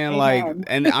saying? Like, Amen.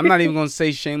 and I'm not even gonna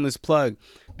say shameless plug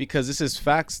because this is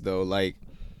facts though. Like,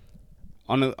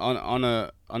 on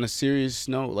a serious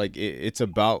note, like it's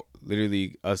about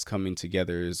literally us coming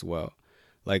together as well.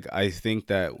 Like I think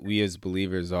that we as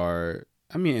believers are.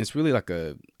 I mean, it's really like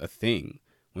a thing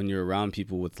when you're around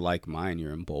people with like mind.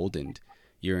 You're emboldened,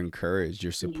 you're encouraged,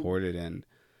 you're supported, and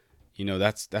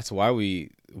that's why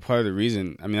we part of the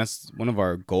reason. I mean, that's one of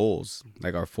our goals.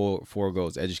 Like our four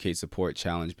goals: educate, support,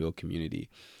 challenge, build community.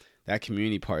 That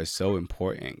community part is so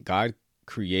important. God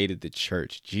created the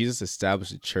church. Jesus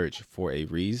established the church for a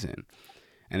reason.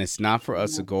 And it's not for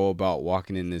us to go about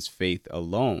walking in this faith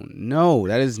alone. No,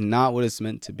 that is not what it's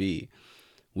meant to be.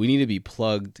 We need to be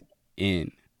plugged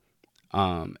in.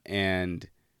 And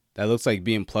that looks like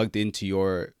being plugged into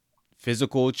your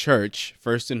physical church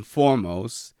first and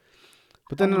foremost.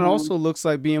 But then it Amen. also looks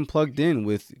like being plugged in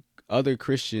with other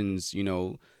Christians,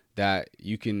 that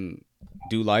you can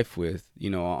do life with,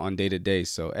 on day to day.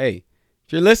 So, hey,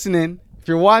 if you're listening, if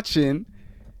you're watching,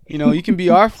 you can be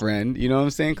our friend. You know what I'm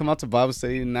saying? Come out to Bible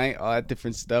study tonight, all that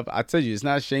different stuff. I tell you, it's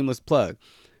not a shameless plug.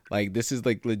 Like, this is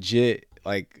like legit,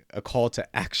 like a call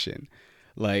to action.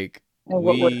 Like, And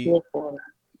what we're here for.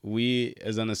 we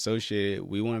as unassociated,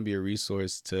 we want to be a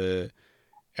resource to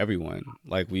everyone.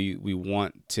 Like we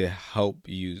want to help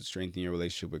you strengthen your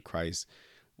relationship with Christ.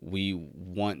 We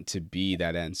want to be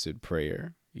that answered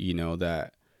prayer,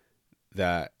 that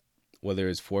that whether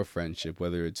it's for friendship,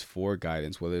 whether it's for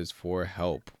guidance, whether it's for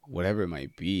help, whatever it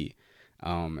might be.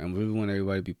 And we want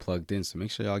everybody to be plugged in. So make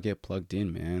sure y'all get plugged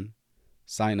in, man.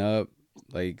 Sign up,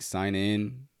 like sign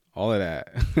in, all of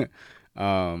that.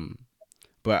 um,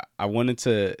 but I wanted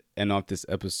to end off this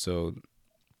episode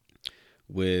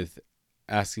with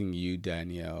asking you,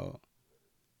 Danielle.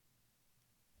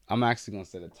 I'm actually gonna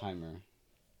set a timer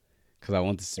because I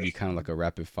want this to be kind of like a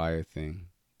rapid fire thing.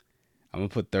 I'm gonna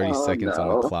put 30 Oh seconds on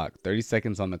the no. clock. 30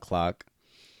 seconds on the clock,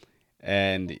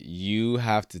 and you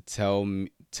have to tell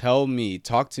me,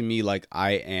 talk to me like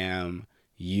I am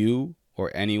you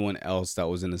or anyone else that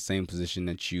was in the same position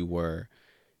that you were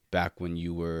back when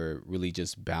you were really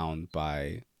just bound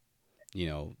by, you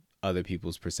know, other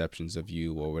people's perceptions of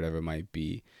you or whatever it might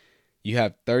be. You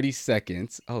have 30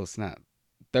 seconds. Oh, snap.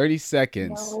 30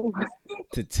 seconds No.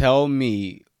 to tell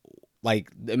me,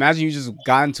 like, imagine you just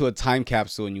got into a time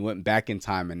capsule and you went back in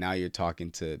time and now you're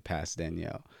talking to past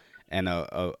Danielle and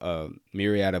a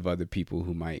myriad of other people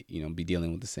who might, you know, be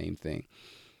dealing with the same thing.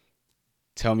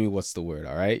 Tell me what's the word.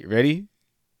 All right. Ready?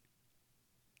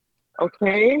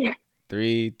 Okay.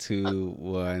 3, 2,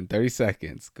 1. 30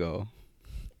 seconds. Go.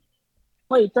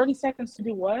 Wait, 30 seconds to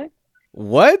do what?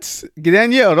 What?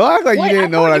 Danielle, don't act like you Wait, I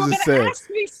didn't know what thought I you were just gonna said. ask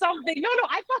me something. No, no,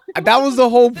 I thought you were That gonna was put the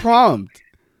whole specific. prompt.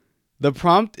 The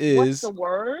prompt What's the is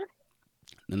word?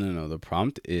 no. The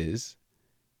prompt is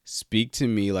speak to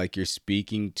me like you're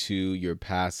speaking to your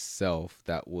past self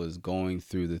that was going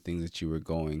through the things that you were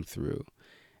going through.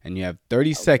 And you have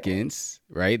 30 Okay. seconds,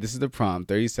 right? This is the prompt.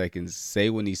 30 seconds. Say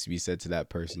what needs to be said to that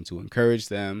person to encourage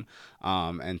them,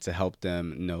 and to help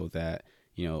them know that,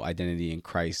 you know, identity in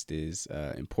Christ is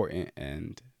important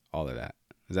and all of that.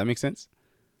 Does that make sense?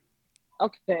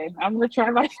 Okay, I'm gonna try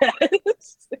my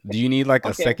best. Do you need like a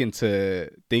Okay. second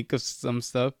to think of some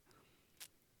stuff?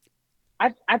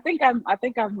 I think I'm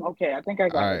okay. I think I All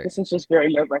got it. right. This is just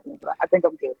very nerve wracking, but I think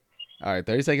I'm good. All right.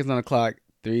 30 seconds on the clock.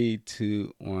 3,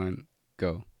 2, 1,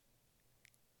 go.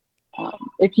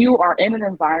 If you are in an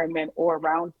environment or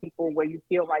around people where you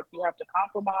feel like you have to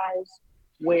compromise,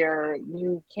 where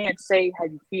you can't say how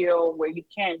you feel, where you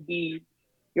can't be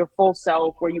your full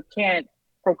self, where you can't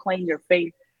proclaim your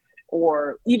faith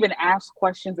or even ask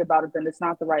questions about it, then it's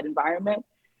not the right environment.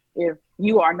 If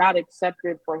you are not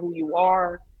accepted for who you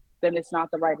are, then it's not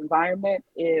the right environment.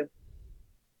 If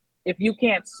you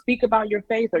can't speak about your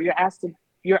faith or you're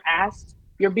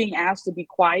being asked to be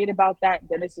quiet about that,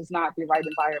 then this is not the right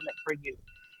environment for you.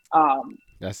 Um,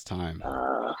 That's time.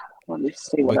 uh, Let me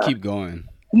see what But a keep going.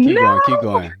 Keep no. going. Keep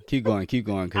going. Keep going. Keep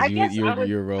going cuz I guess I would.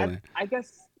 you're I, rolling. I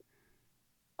guess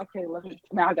okay. Let me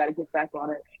now. I got to get back on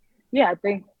it. Yeah, I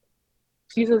think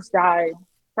Jesus died.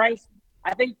 Christ.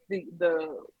 I think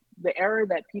the error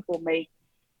that people make,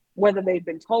 whether they've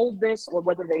been told this or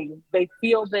whether they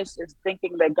feel this, is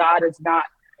thinking that God is not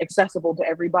accessible to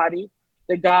everybody.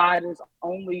 That God is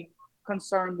only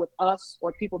concerned with us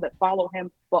or people that follow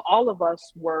Him. But all of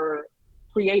us were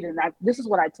created. And this is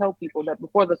what I tell people, that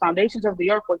before the foundations of the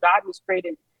earth, where God was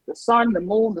creating the sun, the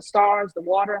moon, the stars, the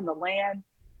water, and the land,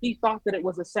 He thought that it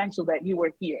was essential that you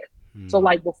were here. So, Hmm.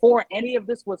 like before any of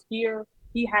this was here,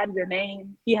 He had your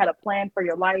name. He had a plan for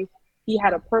your life. He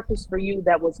had a purpose for you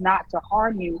that was not to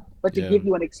harm you, but to Yeah. give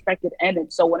you an expected end.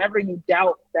 And so, whenever you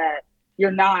doubt that you're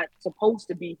not supposed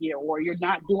to be here, or you're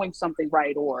not doing something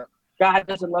right, or God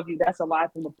doesn't love you, that's a lie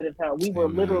from the pit of hell. We were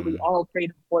literally Amen. all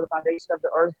created before the foundation of the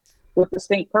earth with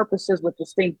distinct purposes, with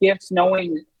distinct gifts,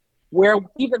 knowing where,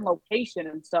 even location.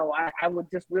 And so, I would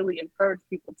just really encourage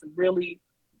people to really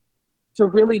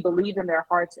believe in their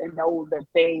hearts and know that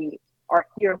they are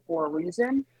here for a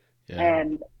reason. Yeah.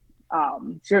 And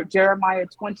Jeremiah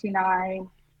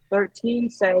 29:13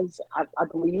 says, I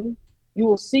believe, you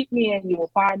will seek me and you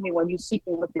will find me when you seek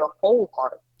me with your whole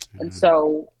heart. And Amen.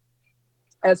 so,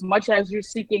 as much as you're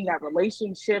seeking that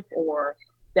relationship or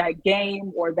that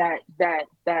game or that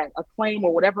acclaim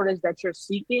or whatever it is that you're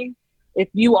seeking, if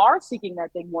you are seeking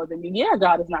that thing more than you, yeah,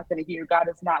 God is not going to hear. God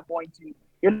is not going to.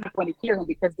 You're not going to hear Him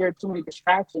because there are too many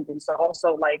distractions. And so,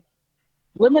 also, like,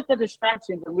 limit the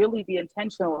distractions and really be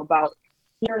intentional about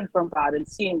hearing from God and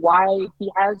seeing why He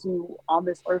has you on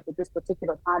this earth at this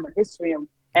particular time in history, and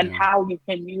Yeah. how you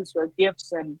can use your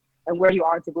gifts and where you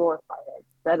are to glorify it.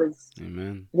 That is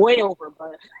Amen. way over,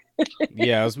 but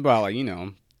Yeah, it was about like,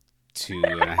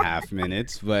 2.5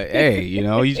 minutes, but hey,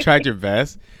 you tried your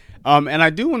best. And I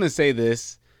do want to say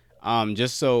this,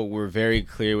 just so we're very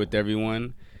clear with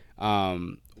everyone.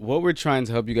 What we're trying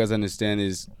to help you guys understand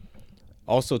is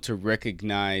also to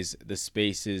recognize the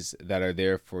spaces that are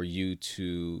there for you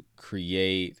to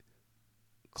create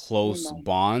close amen.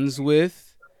 bonds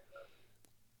with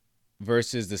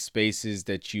versus the spaces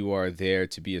that you are there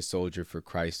to be a soldier for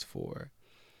Christ for.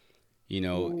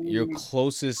 Your Mm,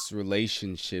 closest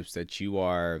relationships that you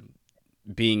are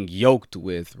being yoked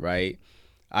with, right?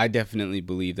 I definitely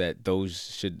believe that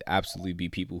those should absolutely be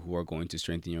people who are going to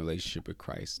strengthen your relationship with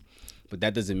Christ. But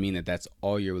that doesn't mean that that's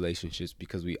all your relationships,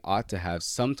 because we ought to have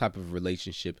some type of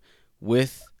relationship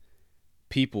with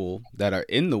people that are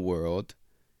in the world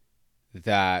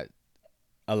that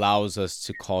allows us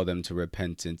to call them to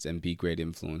repentance and be great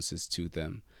influences to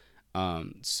them.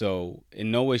 So in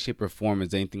no way, shape, or form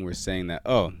is anything we're saying that,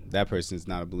 oh, that person is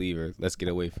not a believer, let's get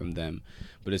away from them.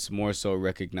 But it's more so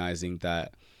recognizing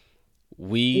that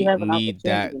you we have an need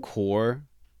that opportunity. core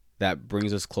that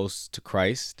brings us close to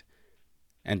Christ.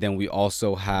 And then we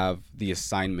also have the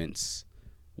assignments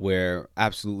where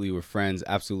absolutely we're friends,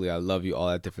 absolutely I love you, all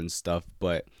that different stuff.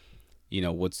 But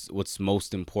what's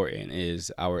most important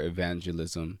is our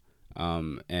evangelism,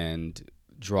 and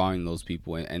drawing those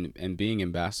people, and being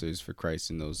ambassadors for Christ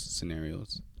in those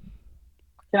scenarios.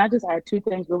 Can I just add two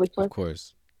things really Of quick?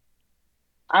 course.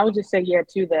 I would just say, yeah,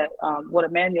 too, that what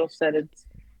Emmanuel said, it's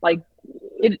like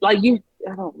like you,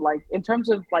 I don't like in terms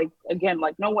of like again,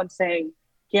 like no one's saying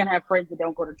can't have friends that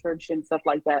don't go to church and stuff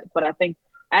like that. But I think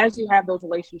as you have those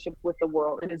relationships with the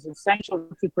world, it is essential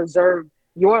to preserve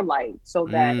your light so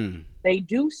that Mm, they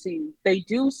do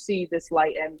see this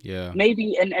light, and yeah.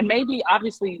 maybe maybe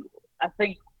obviously I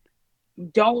think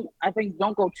don't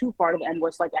go too far to the end where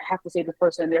it's like I have to save the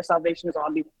person and their salvation is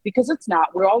on me, because it's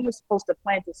not. We're always supposed to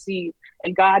plant a seed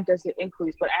and God does the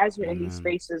increase. But as you're in these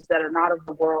Amen. spaces that are not of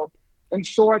the world,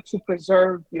 ensure to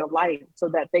preserve your light so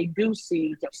that they do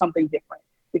see something different.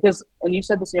 Because, and you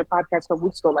said this in your podcast a couple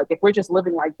weeks ago, like if we're just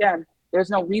living like them,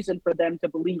 there's no reason for them to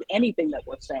believe anything that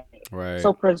we're saying. Right.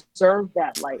 So preserve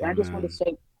that light. And I just want to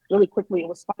Amen. say really quickly, it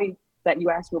was funny that you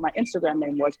asked me what my Instagram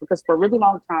name was, because for a really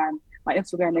long time my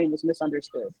Instagram name was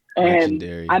misunderstood. And I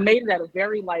Legendary. made it at a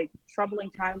very like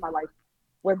troubling time in my life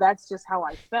where that's just how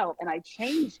I felt. And I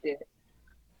changed it,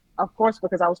 of course,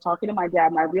 because I was talking to my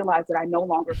dad and I realized that I no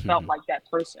longer felt like that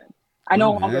person. I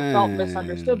no longer felt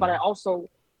misunderstood, but I Amen. also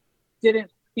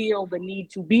didn't feel the need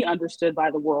to be understood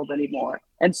by the world anymore.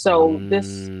 And so the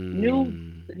Mm.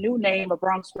 new name of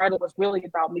Bronx Rider was really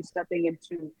about me stepping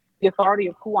into the authority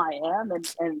of who I am,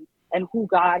 and who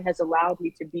God has allowed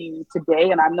me to be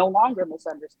today. And I'm no longer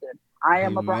misunderstood. I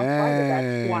am a Bronx Rider. That's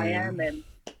who I am, Amen. and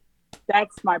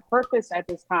that's my purpose at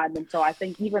this time. And so I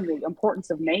think even the importance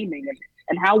of naming,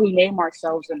 and how we name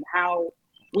ourselves and how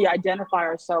we identify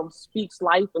ourselves speaks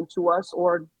life into us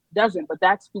or doesn't. But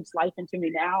that speaks life into me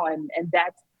now, and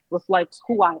that reflects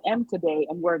who I am today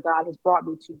and where God has brought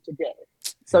me to today.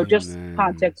 So just Amen.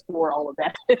 context for all of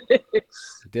that.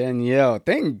 Danielle,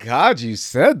 thank God you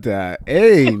said that.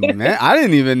 Amen. I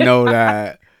didn't even know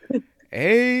that.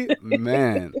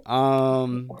 Amen.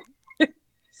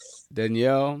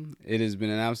 Danielle, it has been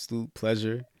an absolute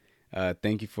pleasure.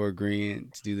 Thank you for agreeing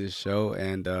to do this show,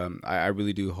 and I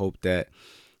really do hope that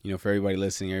for everybody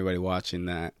listening, everybody watching,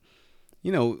 that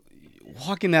you know,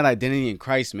 walk in that identity in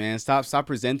Christ, man. Stop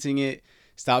presenting it.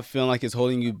 Stop feeling like it's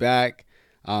holding you back.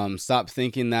 Stop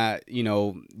thinking that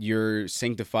you're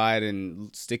sanctified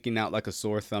and sticking out like a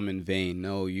sore thumb in vain.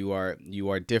 No, you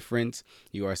are different.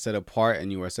 You are set apart,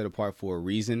 and you are set apart for a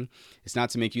reason. It's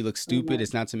not to make you look stupid.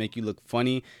 It's Amen. not to make you look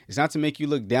funny. It's not to make you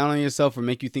look down on yourself or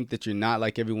make you think that you're not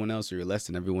like everyone else or you're less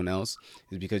than everyone else.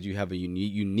 It's because you have a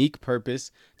unique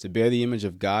purpose to bear the image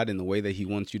of God in the way that He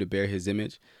wants you to bear His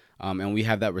image. And we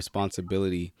have that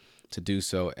responsibility to do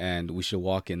so, and we should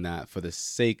walk in that for the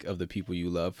sake of the people you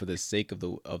love, for the sake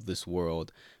of this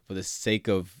world, for the sake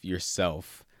of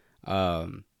yourself.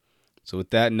 So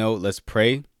with that note, let's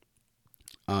pray.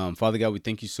 Father God, we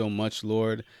thank you so much,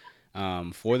 Lord,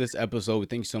 for this episode. We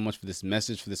thank you so much for this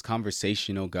message, for this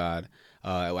conversation, oh God.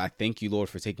 I thank you, Lord,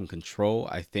 for taking control.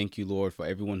 I thank you, Lord, for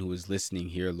everyone who is listening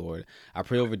here, Lord. I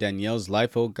pray over Danielle's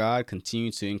life, oh God.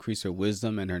 Continue to increase her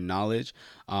wisdom and her knowledge.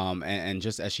 And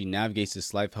just as she navigates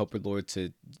this life, help her, Lord,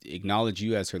 to acknowledge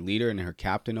you as her leader and her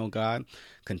captain, oh God.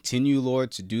 Continue,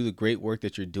 Lord, to do the great work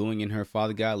that you're doing in her,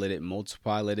 Father God. Let it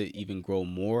multiply. Let it even grow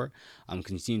more.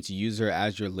 Continue to use her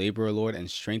as your laborer, Lord, and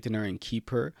strengthen her and keep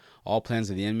her. All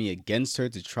plans of the enemy against her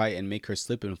to try and make her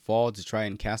slip and fall, to try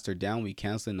and cast her down, we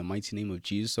cancel in the mighty name of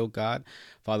Jesus, oh God.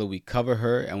 Father, we cover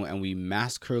her and we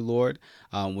mask her, Lord,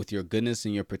 with your goodness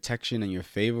and your protection and your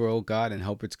favor, oh God, and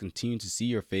help her to continue to see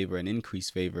your favor and increase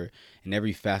favor in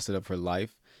every facet of her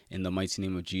life. In the mighty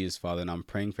name of Jesus, Father. And I'm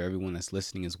praying for everyone that's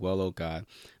listening as well, oh God.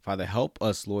 Father, help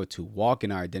us, Lord, to walk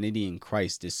in our identity in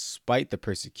Christ despite the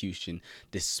persecution,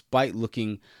 despite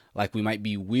looking like we might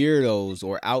be weirdos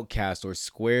or outcasts or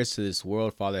squares to this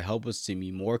world. Father, help us to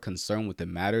be more concerned with the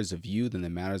matters of you than the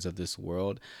matters of this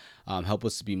world. Help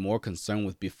us to be more concerned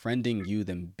with befriending you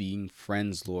than being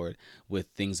friends, Lord, with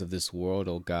things of this world,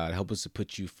 oh God. Help us to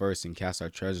put you first and cast our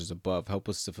treasures above. Help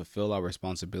us to fulfill our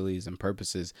responsibilities and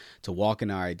purposes, to walk in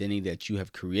our identity that you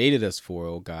have created us for,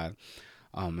 oh God.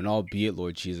 And albeit,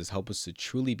 Lord Jesus, help us to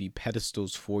truly be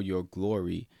pedestals for your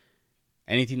glory.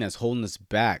 Anything that's holding us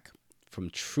back from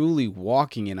truly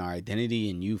walking in our identity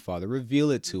in you, Father,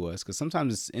 reveal it to us, because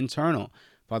sometimes it's internal.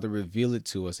 Father, reveal it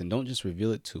to us, and don't just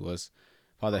reveal it to us.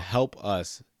 Father, help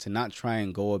us to not try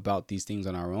and go about these things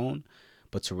on our own,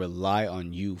 but to rely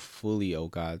on you fully, oh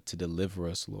God, to deliver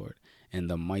us, Lord. In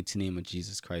the mighty name of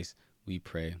Jesus Christ, we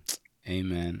pray.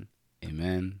 Amen.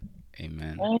 Amen.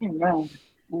 Amen. Amen.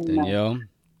 Amen. Danielle,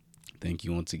 thank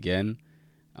you once again.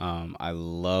 I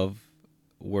love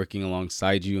working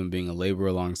alongside you and being a laborer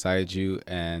alongside you,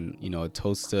 and a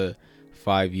toast to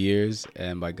 5 years,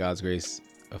 and by God's grace,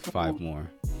 5 more.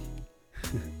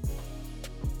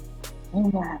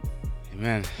 Amen.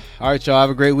 Amen. All right, y'all, have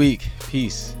a great week.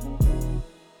 Peace.